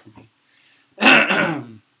been there for me.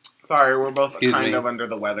 Sorry, we're both Excuse kind me. of under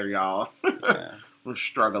the weather, y'all. Yeah. We're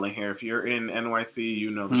struggling here. If you're in NYC,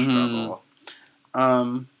 you know the Mhm. struggle.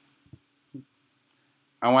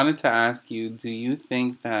 I wanted to ask you, do you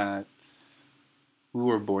think that we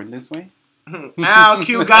were born this way? Ow,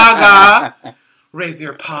 cue Gaga! Raise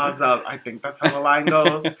your paws up. I think that's how the line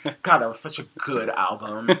goes. God, that was such a good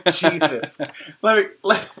album. Jesus.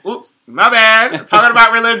 Oops, my bad. Talking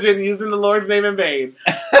about religion, using the Lord's name in vain.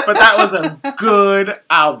 But that was a good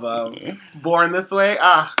album. Born This Way,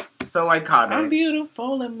 so iconic. I'm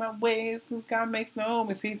beautiful in my ways, because God makes no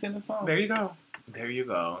mistakes in the song. There you go.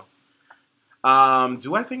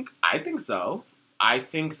 Do I think? I think so. I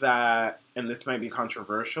think that, and this might be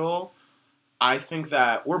controversial, I think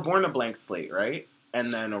that we're born a blank slate, right?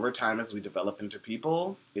 And then over time, as we develop into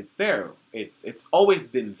people, it's there. It's always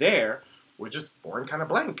been there. We're just born kind of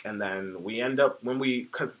blank. And then we end up,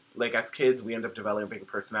 because like as kids, we end up developing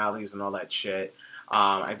personalities and all that shit.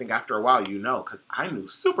 I think after a while, because I knew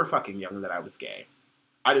super fucking young that I was gay.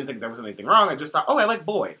 I didn't think there was anything wrong. I just thought, I like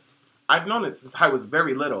boys. I've known it since I was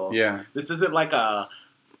very little. Yeah. This isn't like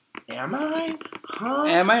am I? Huh?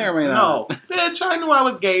 Am I or am I No. not? Bitch, I knew I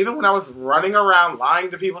was gay even when I was running around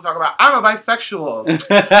lying to people talking about, I'm a bisexual.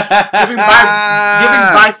 giving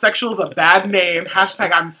bisexuals a bad name. #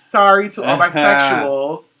 I'm sorry to all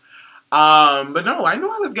bisexuals. But no, I knew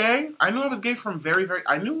I was gay. I knew I was gay from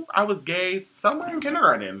I knew I was gay somewhere in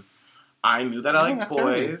kindergarten. I knew that I liked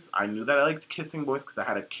boys. I knew that I liked kissing boys because I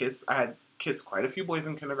had kissed quite a few boys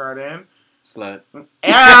in kindergarten. Slut.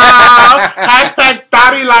 Yeah! #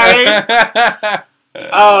 daddy life.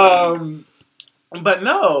 But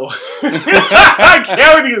no. I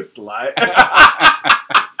can't with you, slut.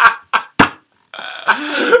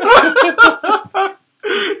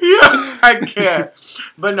 Yeah, I can't.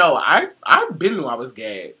 But no, I been knew I was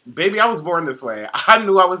gay. Baby, I was born this way. I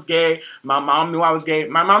knew I was gay. My mom knew I was gay.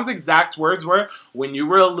 My mom's exact words were, when you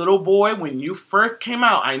were a little boy, when you first came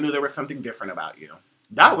out, I knew there was something different about you.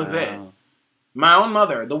 That was it. My own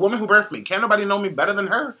mother, the woman who birthed me. Can't nobody know me better than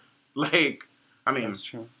her. Like, I mean,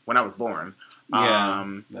 when I was born. Yeah.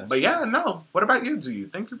 But yeah, no. What about you? Do you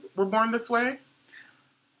think we're born this way?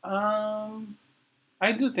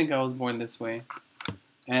 I do think I was born this way.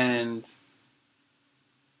 And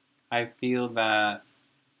I feel that,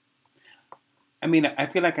 I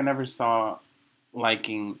feel like I never saw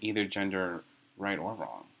liking either gender right or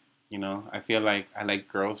wrong. I feel like I liked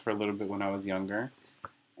girls for a little bit when I was younger.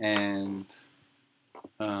 And,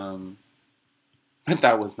 but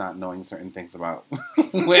that was not knowing certain things about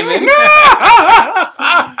women.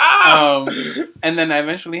 And then I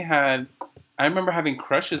eventually I remember having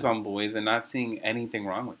crushes on boys and not seeing anything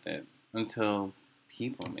wrong with it until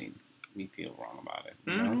people made me feel wrong about it.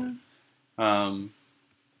 You know?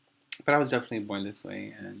 But I was definitely born this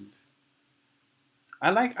way, and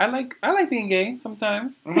I like being gay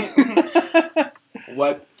sometimes. To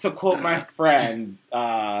quote my friend,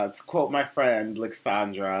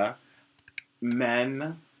 Lexandra,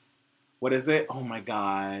 men, what is it? Oh my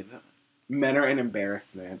God. Men are an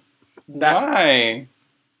embarrassment. Why?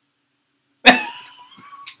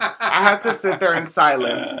 I had to sit there in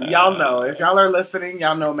silence. Y'all know. If y'all are listening,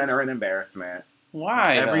 y'all know men are an embarrassment.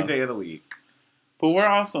 Why? Every day of the week. But we're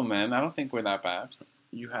also men. I don't think we're that bad.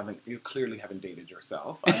 You clearly haven't dated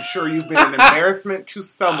yourself. I'm sure you've been an embarrassment to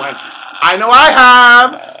someone. I know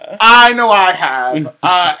I have.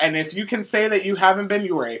 And if you can say that you haven't been,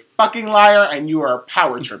 you are a fucking liar and you are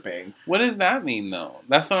power tripping. What does that mean, though?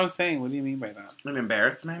 That's what I'm saying. What do you mean by that? An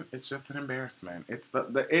embarrassment? It's just an embarrassment.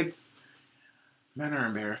 Men are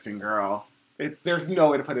embarrassing, girl. There's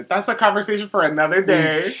no way to put it. That's a conversation for another day.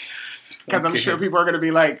 Because I'm sure people are going to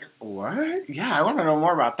be like, what? Yeah, I want to know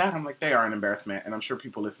more about that. I'm like, they are an embarrassment. And I'm sure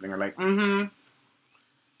people listening are like, I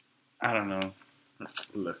don't know.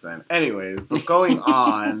 Listen. Anyways, but going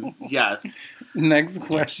on, yes. Next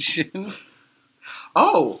question.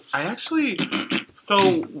 Oh, I actually...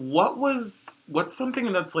 So, what's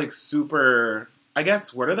something that's like super... I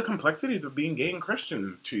guess, what are the complexities of being gay and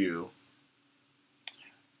Christian to you?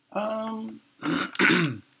 I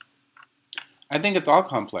think it's all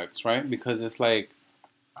complex, right? Because it's like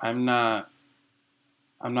I'm not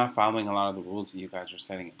following a lot of the rules that you guys are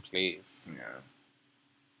setting in place. Yeah.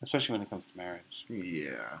 Especially when it comes to marriage.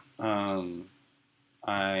 Yeah. I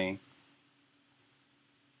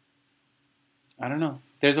don't know.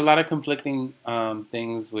 There's a lot of conflicting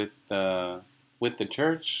things with with the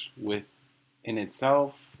church, with in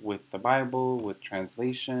itself, with the Bible, with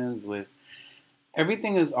translations, with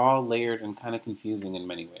everything is all layered and kind of confusing in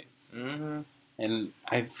many ways. Mm-hmm. And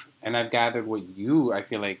I've gathered what I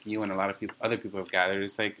feel like you and a lot of other people have gathered.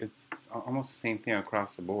 It's like it's almost the same thing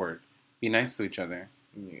across the board. Be nice to each other.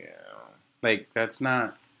 Yeah. Like that's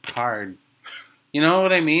not hard. You know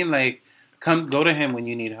what I mean? Like go to him when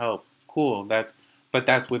you need help. Cool. That's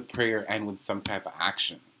with prayer and with some type of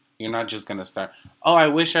action. You're not just gonna start. Oh, I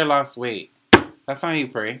wish I lost weight. That's not how you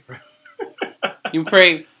pray. You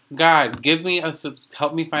pray, God,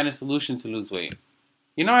 help me find a solution to lose weight.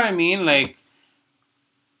 You know what I mean? Like,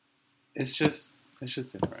 it's just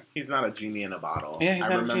different. He's not a genie in a bottle. Yeah, he's I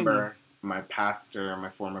not remember my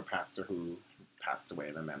former pastor who passed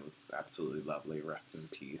away. The man was absolutely lovely. Rest in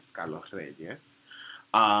peace, Carlos Reyes.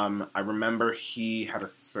 I remember he had a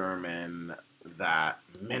sermon that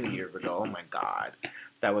many years ago, oh my God,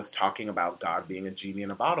 that was talking about God being a genie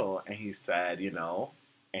in a bottle. And he said, and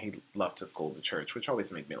he loved to scold the church, which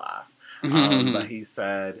always made me laugh. But he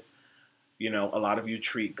said, a lot of you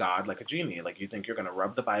treat God like a genie. Like you think you're going to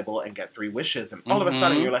rub the Bible and get 3 wishes and all of a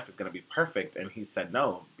sudden your life is going to be perfect. And he said,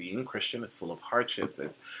 no, being Christian is full of hardships.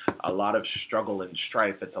 It's a lot of struggle and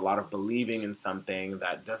strife. It's a lot of believing in something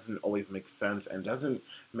that doesn't always make sense and doesn't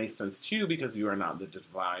make sense to you because you are not the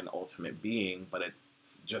divine ultimate being. But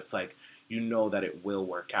it's just like, that it will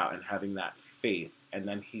work out and having that faith. And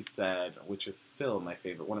then he said, which is still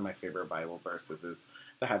one of my favorite Bible verses is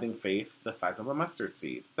the having faith the size of a mustard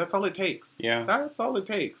seed. That's all it takes. Yeah. That's all it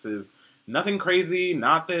takes is nothing crazy,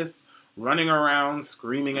 not this running around,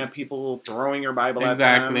 screaming at people, throwing your Bible at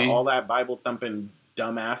them, all that Bible thumping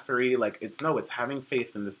dumbassery. Like it's having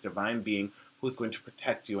faith in this divine being who's going to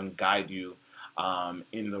protect you and guide you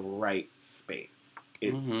in the right space.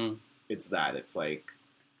 It's that. It's like,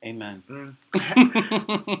 amen.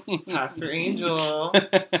 Pastor Angel.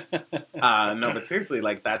 No, but seriously,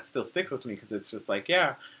 like that still sticks with me because it's just like,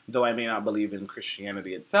 yeah, though I may not believe in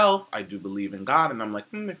Christianity itself, I do believe in God, and I'm like,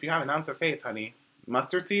 if you have an ounce of faith, honey,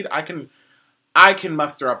 mustard seed, I can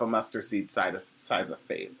muster up a mustard seed size of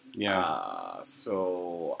faith. Yeah.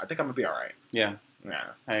 So I think I'm gonna be all right. Yeah.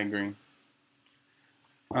 Yeah. I agree.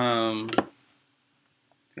 I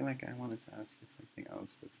feel like I wanted to ask you something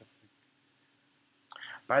else specific.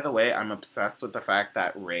 By the way, I'm obsessed with the fact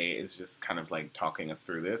that Ray is just kind of like talking us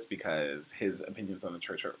through this because his opinions on the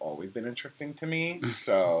church have always been interesting to me.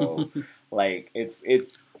 So, like,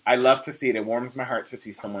 I love to see it. It warms my heart to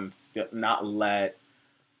see someone still not let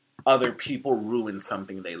other people ruin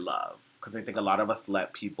something they love. Because I think a lot of us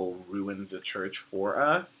let people ruin the church for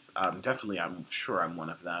us. Definitely, I'm sure I'm one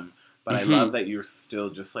of them. But I love that you're still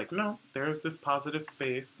just like, no, there's this positive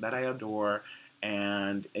space that I adore.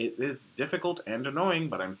 And it is difficult and annoying,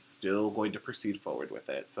 but I'm still going to proceed forward with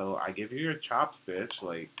it. So I give you your chops, bitch.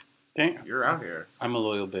 Like, damn, you're out here. I'm a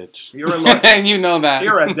loyal bitch. You're a loyal, and you know that.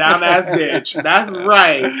 You're a down ass bitch. That's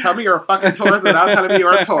right. Tell me you're a fucking Taurus without telling me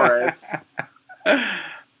you're a Taurus.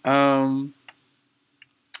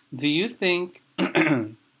 Do you think?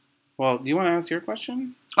 Well, do you want to ask your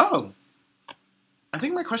question? Oh, I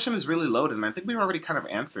think my question is really loaded, and I think we already kind of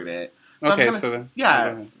answered it. So okay,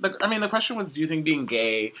 the question was, do you think being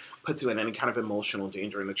gay puts you in any kind of emotional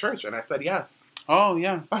danger in the church? And I said yes. Oh,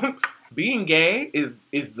 yeah. Being gay is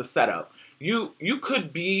the setup. You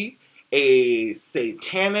could be a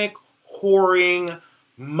satanic, whoring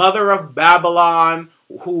mother of Babylon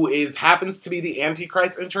who happens to be the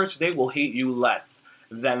Antichrist in church. They will hate you less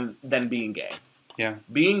than being gay. Yeah.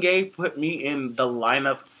 Being gay put me in the line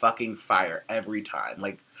of fucking fire every time.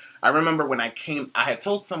 Like, I remember when I had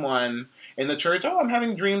told someone in the church, oh, I'm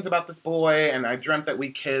having dreams about this boy, and I dreamt that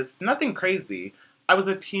we kissed. Nothing crazy. I was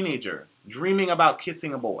a teenager dreaming about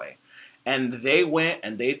kissing a boy. And they went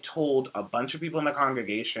and they told a bunch of people in the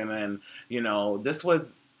congregation, and, this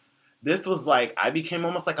was like, I became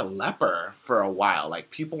almost like a leper for a while.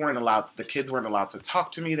 Like, the kids weren't allowed to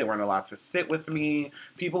talk to me. They weren't allowed to sit with me.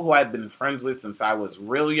 People who I had been friends with since I was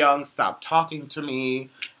real young stopped talking to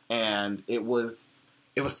me. And it was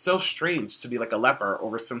so strange to be like a leper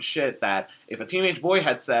over some shit that if a teenage boy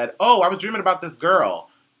had said, oh, I was dreaming about this girl,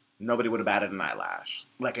 nobody would have batted an eyelash.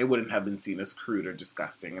 Like, it wouldn't have been seen as crude or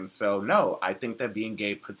disgusting. And so, no, I think that being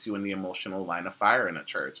gay puts you in the emotional line of fire in a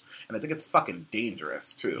church. And I think it's fucking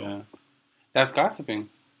dangerous, too. Yeah. That's gossiping.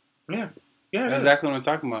 Yeah. Yeah, That's exactly what I'm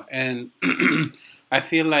talking about. And I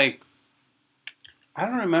feel like I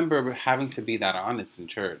don't remember having to be that honest in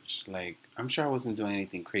church. Like, I'm sure I wasn't doing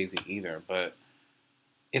anything crazy either, but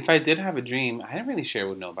if I did have a dream, I didn't really share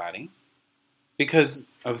with nobody because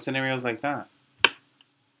of scenarios like that.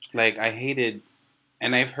 Like, I hated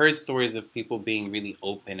And I've heard stories of people being really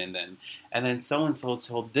open, and then so and so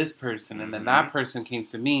told this person, and then that person came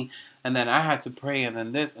to me, and then I had to pray, and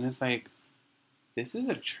then this, and it's like, this is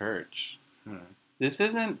a church. This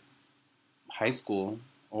isn't high school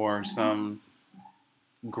or some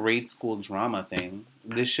grade school drama thing.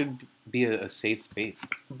 This should be a safe space.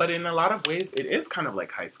 But in a lot of ways, it is kind of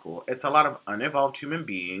like high school. It's a lot of unevolved human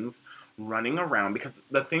beings running around. Because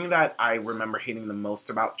the thing that I remember hating the most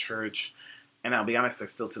about church, and I'll be honest, I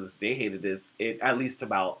still to this day hate it, is it at least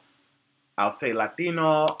about, I'll say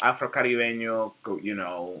Latino,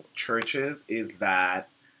 Afro-Caribeño, churches, is that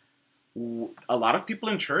a lot of people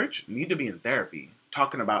in church need to be in therapy,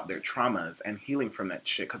 talking about their traumas and healing from that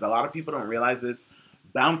shit. Because a lot of people don't realize it's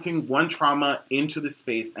bouncing one trauma into the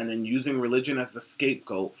space and then using religion as the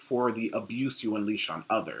scapegoat for the abuse you unleash on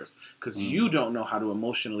others. Because you don't know how to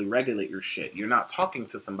emotionally regulate your shit. You're not talking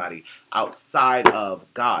to somebody outside of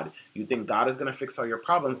God. You think God is going to fix all your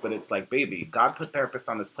problems, but it's like, baby, God put therapists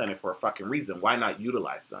on this planet for a fucking reason. Why not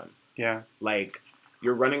utilize them? Yeah. Like,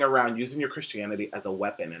 you're running around using your Christianity as a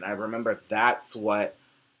weapon. And I remember that's what,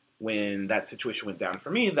 when that situation went down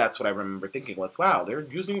for me, that's what I remember thinking was, wow, they're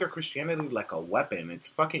using their Christianity like a weapon. It's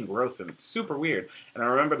fucking gross and it's super weird. And I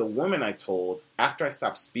remember the woman I told, after I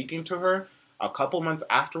stopped speaking to her, a couple months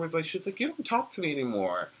afterwards, like, she was like, you don't talk to me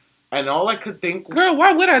anymore. And all I could think... Girl,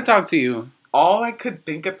 why would I talk to you? All I could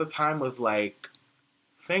think at the time was like,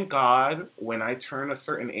 thank God when I turn a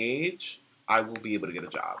certain age, I will be able to get a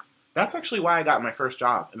job. That's actually why I got my first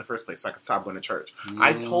job in the first place, so I could stop going to church.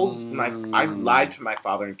 I lied to my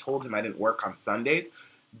father and told him I didn't work on Sundays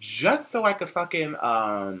just so I could fucking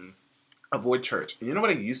avoid church. And you know what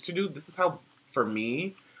I used to do? This is how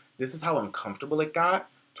uncomfortable it got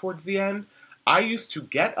towards the end. I used to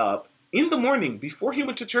get up in the morning before he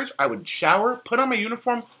went to church. I would shower, put on my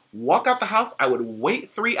uniform, walk out the house. I would wait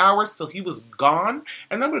 3 hours till he was gone,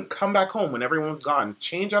 and then would come back home when everyone's gone,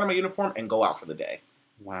 change out of my uniform, and go out for the day.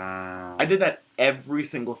 Wow. I did that every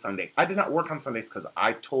single Sunday. I did not work on Sundays because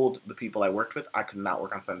I told the people I worked with I could not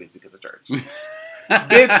work on Sundays because of church.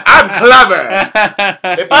 Bitch, I'm clever.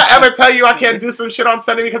 If I ever tell you I can't do some shit on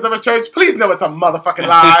Sunday because of a church, please know it's a motherfucking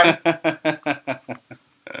lie.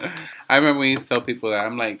 I remember when you tell people that,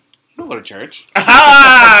 I'm like, you don't go to church.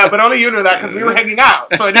 But only you knew that because we were hanging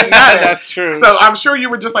out, so it didn't matter. That's true. So I'm sure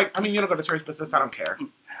you were just like, I mean, you don't go to church, but sis, I don't care.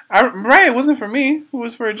 Right, it wasn't for me. It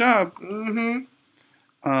was for a job. Mm-hmm.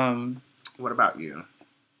 What about you?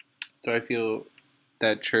 Do I feel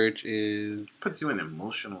that church puts you in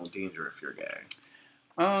emotional danger if you're gay?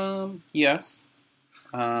 Yes.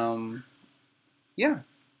 Yeah.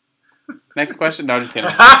 Next question. No, just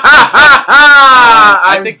kidding.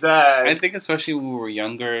 I think especially when we were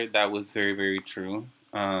younger, that was very, very true.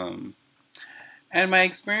 And my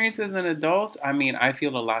experience as an adult, I mean, I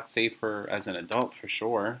feel a lot safer as an adult for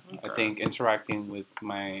sure. Okay. I think interacting with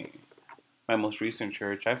my most recent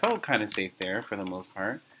church, I felt kind of safe there for the most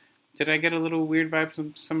part. Did I get a little weird vibes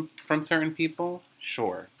from certain people?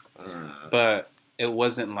 Sure. But it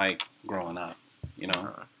wasn't like growing up, you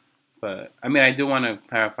know? But, I mean, I do want to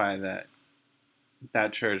clarify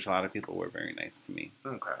that church, a lot of people were very nice to me.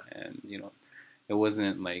 Okay. And, you know, it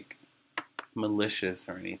wasn't like malicious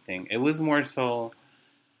or anything. It was more so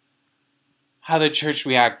how the church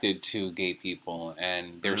reacted to gay people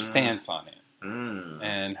and their stance on it.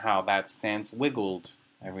 And how that stance wiggled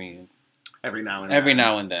every now and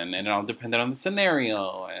then. And it all depended on the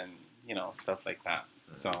scenario and, you know, stuff like that.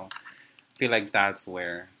 So I feel like that's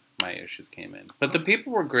where my issues came in. But the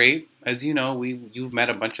people were great. As you know, you've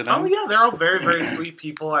met a bunch of them. Oh, yeah. They're all very, very sweet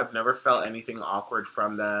people. I've never felt anything awkward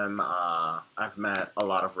from them. I've met a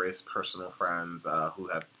lot of Ray's personal friends who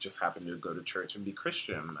have just happened to go to church and be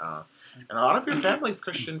Christian. And a lot of your family's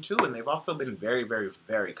Christian, too. And they've also been very, very,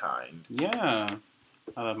 very kind. Yeah.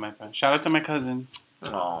 I love my friends. Shout out to my cousins.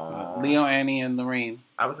 Aww. Leo, Annie, and Lorraine.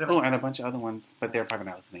 And a bunch of other ones. But they're probably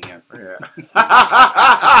not listening yet. Yeah.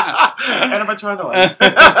 And a bunch of other ones.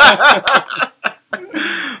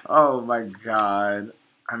 Oh, my God.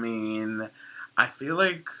 I mean, I feel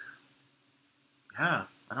like, yeah,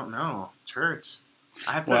 I don't know. Church.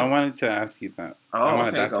 I wanted to ask you that. Oh, I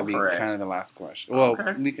wanted okay, that to be kind of the last question. Well,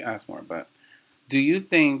 okay. We can ask more, but do you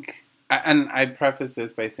think, and I preface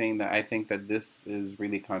this by saying that I think that this is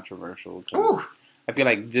really controversial because I feel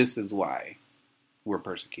like this is why we're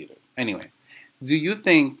persecuted. Anyway, do you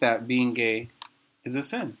think that being gay is a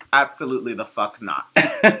sin? Absolutely the fuck not.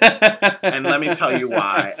 And let me tell you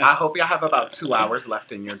why. I hope y'all have about 2 hours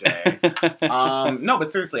left in your day. No,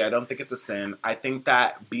 but seriously, I don't think it's a sin. I think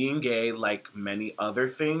that being gay, like many other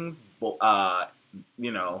things,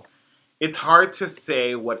 you know, it's hard to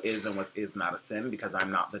say what is and what is not a sin because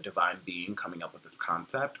I'm not the divine being coming up with this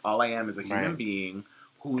concept. All I am is a human being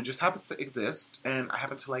who just happens to exist, and I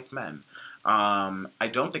happen to like men. I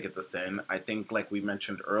don't think it's a sin. I think, like we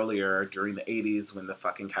mentioned earlier, during the 80s when the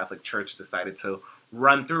fucking Catholic Church decided to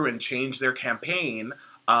run through and change their campaign,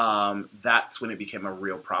 that's when it became a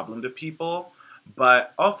real problem to people.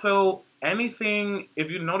 But also, anything,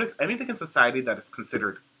 if you notice, anything in society that is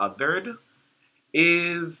considered othered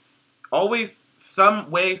is always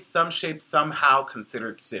some way, some shape, somehow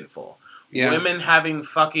considered sinful. Yeah. Women having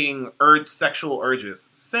fucking sexual urges,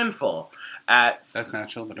 sinful. That's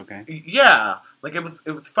natural, but okay. Yeah, like it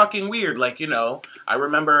was fucking weird. Like, you know, I don't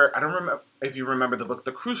remember if you remember the book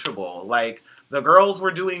The Crucible. Like, the girls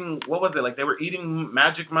were doing, what was it? Like, they were eating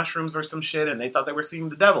magic mushrooms or some shit, and they thought they were seeing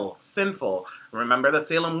the devil. Sinful. Remember the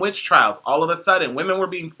Salem witch trials? All of a sudden, women were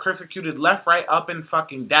being persecuted left, right, up, and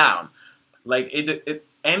fucking down. Like,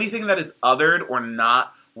 anything that is othered or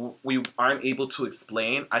not, we aren't able to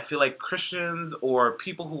explain. I feel like Christians or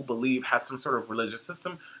people who believe have some sort of religious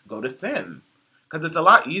system go to sin. Because it's a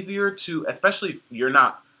lot easier to, especially if you're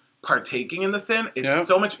not partaking in the sin, it's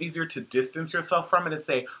so much easier to distance yourself from it and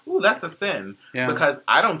say, ooh, that's a sin. Yeah. Because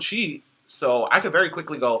I don't cheat, so I could very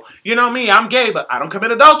quickly go, you know me, I'm gay, but I don't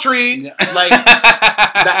commit adultery. Yeah. Like,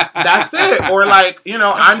 that's it. Or like, you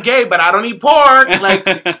know, I'm gay, but I don't eat pork. Like,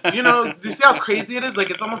 you know, do you see how crazy it is?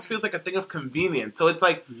 Like, it almost feels like a thing of convenience. So it's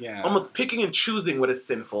like almost picking and choosing what is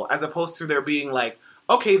sinful, as opposed to there being like,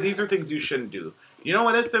 okay, these are things you shouldn't do. You know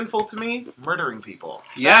what is sinful to me? Murdering people.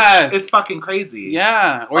 Yes. It's fucking crazy.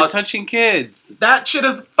 Yeah. Or touching kids. That shit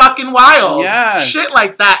is fucking wild. Yes. Shit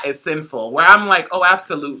like that is sinful. Where I'm like, oh,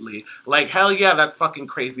 absolutely. Like, hell yeah, that's fucking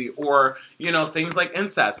crazy. Or, you know, things like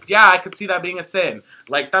incest. Yeah, I could see that being a sin.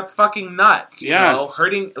 Like, that's fucking nuts. You know?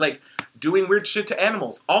 Hurting, like, doing weird shit to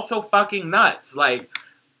animals. Also fucking nuts. Like,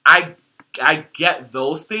 I get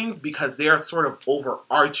those things because they are sort of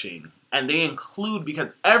overarching. And they include,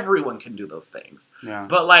 because everyone can do those things. Yeah.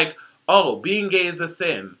 But like, oh, being gay is a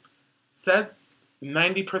sin. Says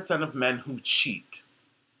 90% of men who cheat.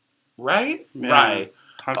 Right? Yeah. Right.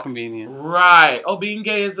 How convenient. Right. Oh, being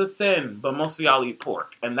gay is a sin. But most of y'all eat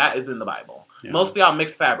pork. And that is in the Bible. Yeah. Most of y'all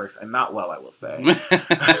mix fabrics. And not well, I will say.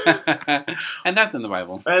 And that's in the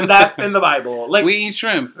Bible. And that's in the Bible. Like, we eat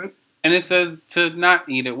shrimp. And it says to not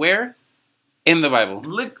eat it. Where? In the Bible.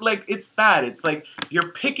 Like, it's that. It's like,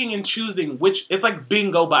 you're picking and choosing which, it's like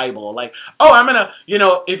bingo Bible. Like, oh, I'm gonna, you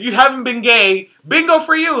know, if you haven't been gay, bingo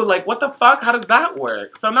for you. Like, what the fuck? How does that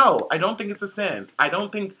work? So no, I don't think it's a sin. I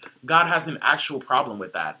don't think God has an actual problem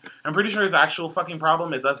with that. I'm pretty sure his actual fucking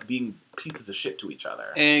problem is us being pieces of shit to each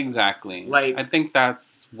other. Exactly. Like, I think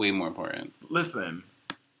that's way more important. Listen,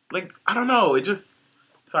 like, I don't know. It just,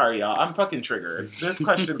 sorry, y'all. I'm fucking triggered. This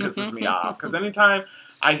question pisses me off. Because anytime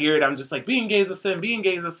I hear it, I'm just like, being gay is a sin, being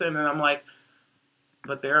gay is a sin. And I'm like,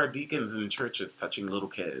 but there are deacons in churches touching little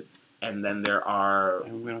kids. And then there are...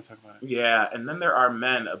 And we don't talk about it. Yeah, and then there are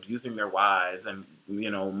men abusing their wives and,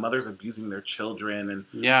 you know, mothers abusing their children. And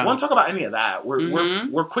we won't talk about any of that.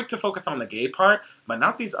 We're quick to focus on the gay part, but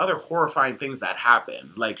not these other horrifying things that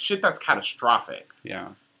happen. Like, shit that's catastrophic. Yeah.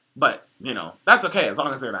 But, you know, that's okay as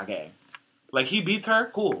long as they're not gay. Like, he beats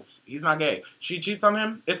her, cool. He's not gay. She cheats on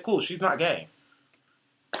him, it's cool. She's not gay.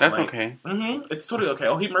 That's like, okay. Mm-hmm. It's totally okay.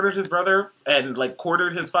 Oh, he murdered his brother and, like,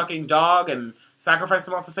 quartered his fucking dog and sacrificed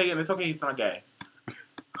him all to Satan. It's okay, he's not gay.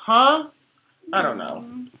 Huh? I don't know.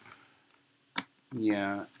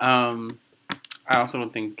 Yeah. I also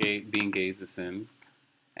don't think being gay is a sin.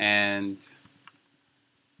 And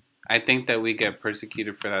I think that we get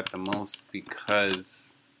persecuted for that the most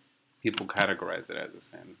because people categorize it as a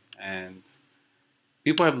sin. And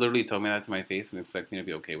people have literally told me that to my face and expect me to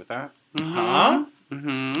be okay with that. Mm-hmm. Huh?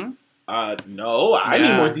 Mm-hmm. No, I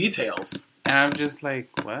need more details. And I'm just like,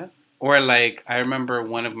 what? Or like, I remember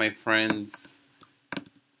one of my friends'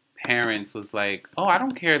 parents was like, oh, I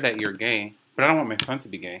don't care that you're gay, but I don't want my son to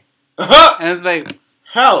be gay. And it's like,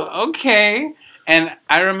 hell, okay. And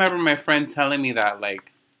I remember my friend telling me that,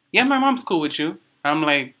 like, yeah, my mom's cool with you. I'm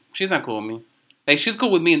like, she's not cool with me. Like, she's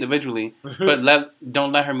cool with me individually, but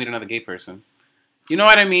don't let her meet another gay person. You know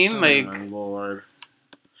what I mean? Like, oh my Lord.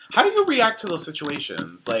 How do you react to those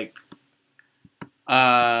situations? Like,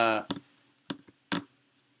 kind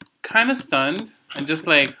of stunned and just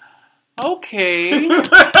like, okay,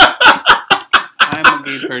 I'm a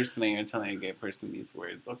gay person and you're telling a gay person these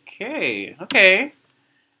words. Okay,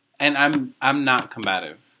 and I'm not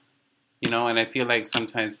combative, you know. And I feel like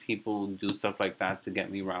sometimes people do stuff like that to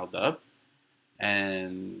get me riled up,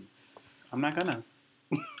 and I'm not gonna.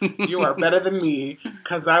 You are better than me,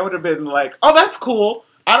 because I would have been like, oh, that's cool.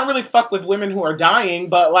 I don't really fuck with women who are dying,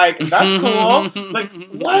 but, like, that's cool. Like,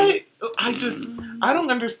 what? I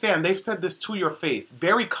don't understand. They've said this to your face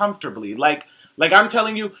very comfortably. Like I'm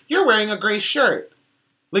telling you, you're wearing a gray shirt.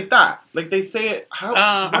 Like that. Like, they say it. How?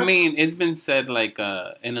 I mean, it's been said, like,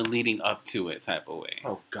 in a leading up to it type of way.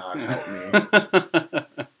 Oh, God, help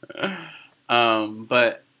me.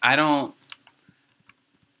 But I don't...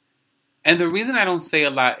 And the reason I don't say a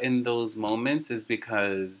lot in those moments is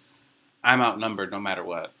because I'm outnumbered no matter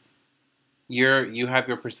what. You have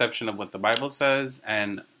your perception of what the Bible says,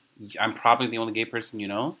 and I'm probably the only gay person you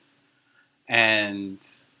know. And...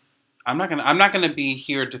 I'm not gonna be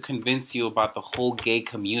here to convince you about the whole gay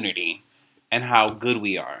community and how good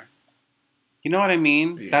we are. You know what I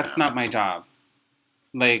mean? Yeah. That's not my job.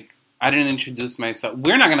 Like, I didn't introduce myself.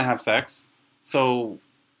 We're not gonna have sex, so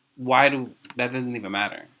that doesn't even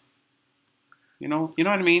matter. You know what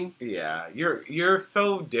I mean? Yeah, you're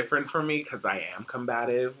so different from me because I am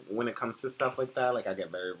combative when it comes to stuff like that. Like, I get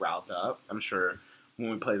very riled up. I'm sure when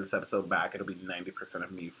we play this episode back, it'll be 90%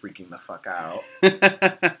 of me freaking the fuck out.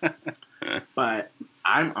 But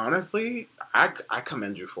I'm honestly, I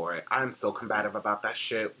commend you for it. I'm so combative about that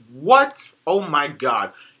shit. What? Oh my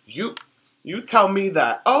God. You tell me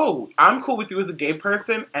that, oh, I'm cool with you as a gay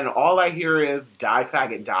person, and all I hear is die,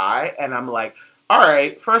 faggot, die. And I'm like, all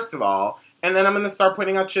right, first of all, and then I'm going to start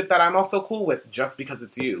pointing out shit that I'm also cool with just because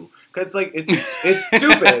it's you. Because, like, it's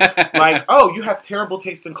stupid. Like, oh, you have terrible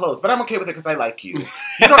taste in clothes, but I'm okay with it because I like you.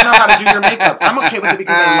 You don't know how to do your makeup. I'm okay with it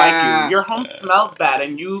because I like you. Your home smells bad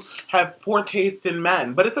and you have poor taste in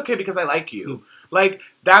men, but it's okay because I like you. Like,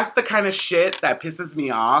 that's the kind of shit that pisses me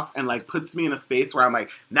off and, like, puts me in a space where I'm like,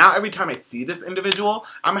 now every time I see this individual,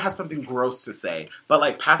 I'm going to have something gross to say. But,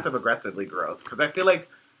 like, passive-aggressively gross. Because I feel like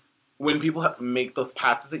when people make those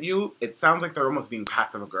passes at you, it sounds like they're almost being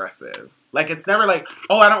passive-aggressive. Like, it's never like,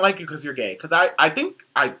 oh, I don't like you because you're gay. Because I think,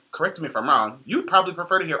 correct me if I'm wrong, you'd probably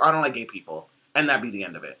prefer to hear, oh, I don't like gay people. And that'd be the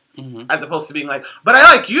end of it. Mm-hmm. As opposed to being like, but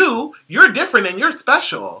I like you, you're different and you're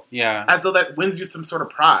special. Yeah. As though that wins you some sort of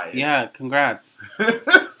prize. Yeah, congrats.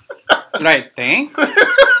 Right, thanks.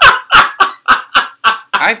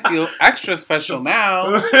 I feel extra special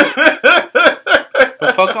now.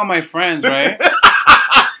 But fuck all my friends, right?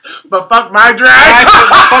 But fuck my drag.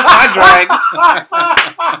 Fuck my drag.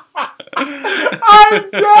 I'm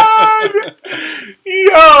done.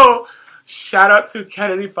 Yo. Shout out to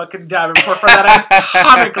Kennedy fucking Davenport for that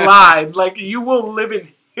iconic line. Like, you will live in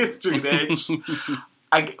history, bitch.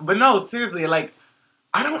 But no, seriously, like,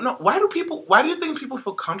 I don't know. Why do you think people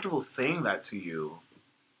feel comfortable saying that to you?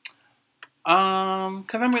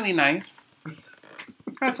 'Cause I'm really nice.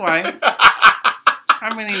 That's why.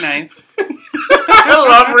 I'm really nice. I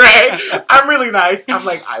love Ray. I'm really nice. I'm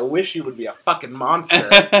like, I wish you would be a fucking monster.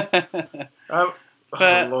 Oh,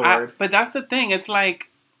 Lord. But that's the thing. It's like,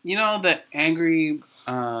 you know, the angry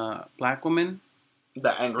black woman?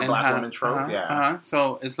 The angry black woman trope? Yeah.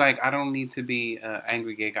 So it's like, I don't need to be an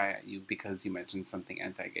angry gay guy at you because you mentioned something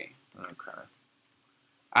anti-gay. Okay.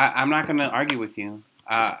 I'm not going to argue with you.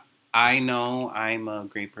 I know I'm a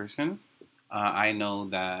great person. I know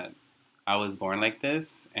that I was born like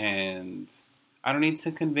this, and I don't need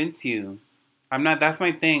to convince you. That's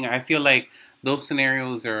my thing. I feel like those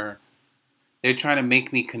scenarios they're trying to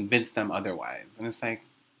make me convince them otherwise. And it's like,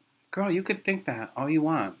 girl, you could think that all you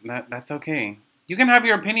want. That's okay. You can have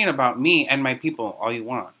your opinion about me and my people all you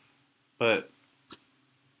want. But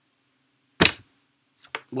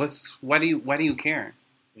why do you care?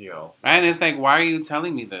 Yo. Right? And it's like, why are you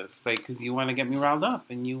telling me this? Like, because you want to get me riled up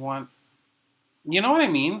and you know what I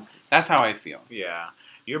mean? That's how I feel. Yeah.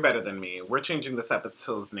 You're better than me. We're changing this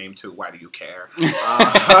episode's name to Why Do You Care?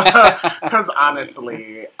 Because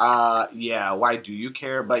honestly, yeah, why do you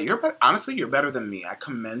care? But honestly, you're better than me. I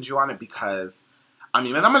commend you on it because, I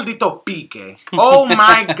mean, me da maldito pique. Oh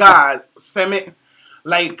my God.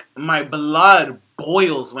 Like, my blood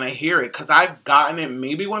boils when I hear it because I've gotten it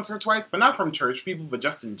maybe once or twice, but not from church people, but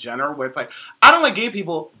just in general, where it's like, I don't like gay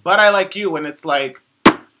people, but I like you. And it's like,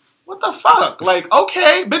 what the fuck? Like,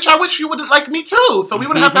 okay, bitch, I wish you wouldn't like me too. So we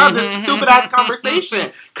wouldn't have to have this stupid ass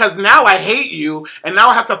conversation. Because now I hate you, and now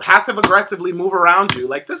I have to passive aggressively move around you.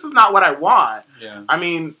 Like, this is not what I want. Yeah. I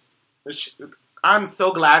mean, I'm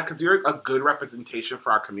so glad because you're a good representation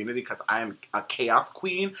for our community because I am a chaos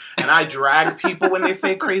queen and I drag people when they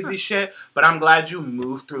say crazy shit. But I'm glad you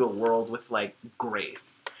move through the world with, like,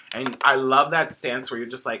 grace. And I love that stance where you're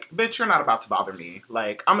just like, bitch, you're not about to bother me.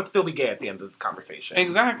 Like, I'm gonna still be gay at the end of this conversation.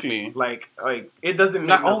 Exactly. Like it doesn't make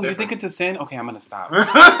Like, no you difference. think it's a sin? Okay, I'm gonna stop.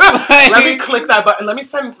 Let me click that button. Let me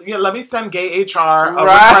send gay HR a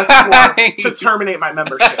Right. request form to terminate my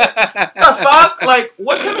membership. The fuck? Like,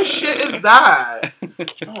 what kind of shit is that?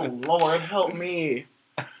 Oh Lord, help me.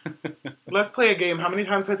 Let's play a game. How many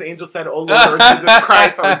times has Angel said, "Oh Lord," or "Jesus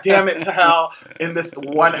Christ," or "Damn it to hell" in this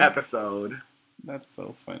one episode? That's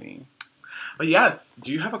so funny. But yes,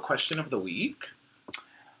 do you have a question of the week?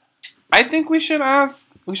 I think we should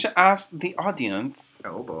ask the audience.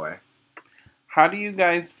 Oh boy. How do you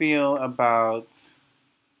guys feel about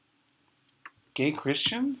gay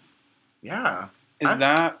Christians? Yeah. Is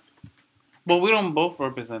that... Well, we don't both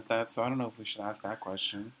represent that, so I don't know if we should ask that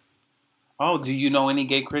question. Oh, do you know any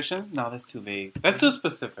gay Christians? No, that's too vague. That's too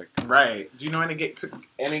specific. Right. Do you know any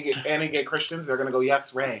gay Christians? They're gonna go,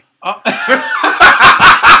 yes, Ray. Oh.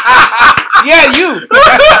 Yeah, you.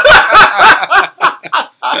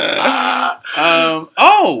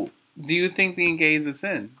 Do you think being gay is a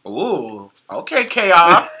sin? Ooh. Okay,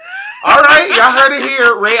 chaos. All right, y'all heard it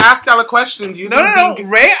here. Ray asked y'all a question. Do you think No. being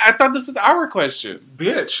Ray, I thought this was our question.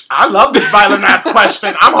 Bitch, I love this violent ass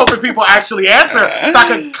question. I'm hoping people actually answer so I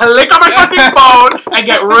can click on my fucking phone and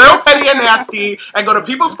get real petty and nasty and go to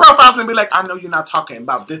people's profiles and be like, I know you're not talking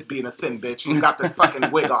about this being a sin, bitch. You got this fucking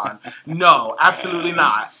wig on. No, absolutely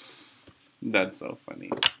not. That's so funny.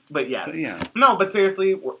 But yes. But yeah. No, but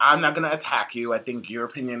seriously, I'm not going to attack you. I think your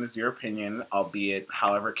opinion is your opinion, albeit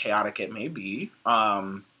however chaotic it may be.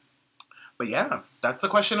 But yeah, that's the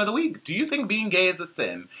question of the week. Do you think being gay is a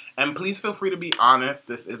sin? And please feel free to be honest.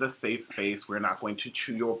 This is a safe space. We're not going to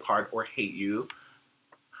chew you apart or hate you.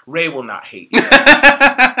 Ray will not hate you.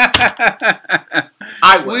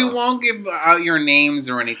 I will. We won't give out your names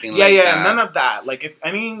or anything Yeah, like that. yeah, none of that. Like, if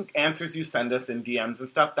any answers you send us in DMs and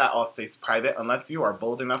stuff, that all stays private unless you are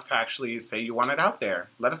bold enough to actually say you want it out there.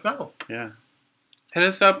 Let us know. Yeah. Hit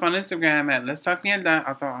us up on Instagram at Let's Talk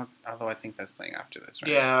Mierda. Although I think that's playing after this, right?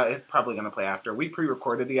 Yeah, it's probably going to play after. We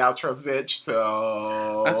pre-recorded the outros, bitch,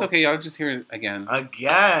 so... That's okay. Y'all just hear it again.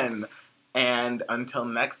 Again. And until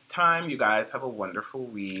next time, you guys have a wonderful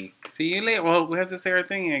week. See you later. Well, we have to say our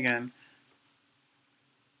thing again.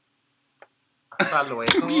 Hasta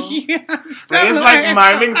luego. Yeah. Ray's like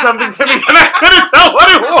miming something to me and I couldn't tell what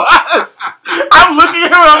it was. I'm looking at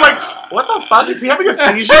him and I'm like, what the fuck? Is he having a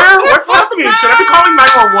seizure? What's happening? Should I be calling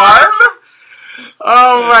 911?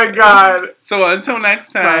 Oh my god. So until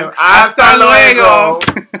next time, hasta luego.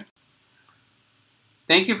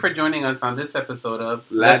 Thank you for joining us on this episode of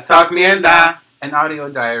Let's Talk Mierda. An audio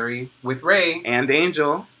diary with Ray. And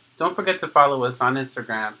Angel. Don't forget to follow us on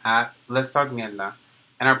Instagram at Let's Talk Mierda.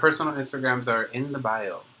 And our personal Instagrams are in the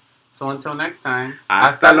bio. So until next time,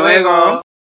 Hasta luego.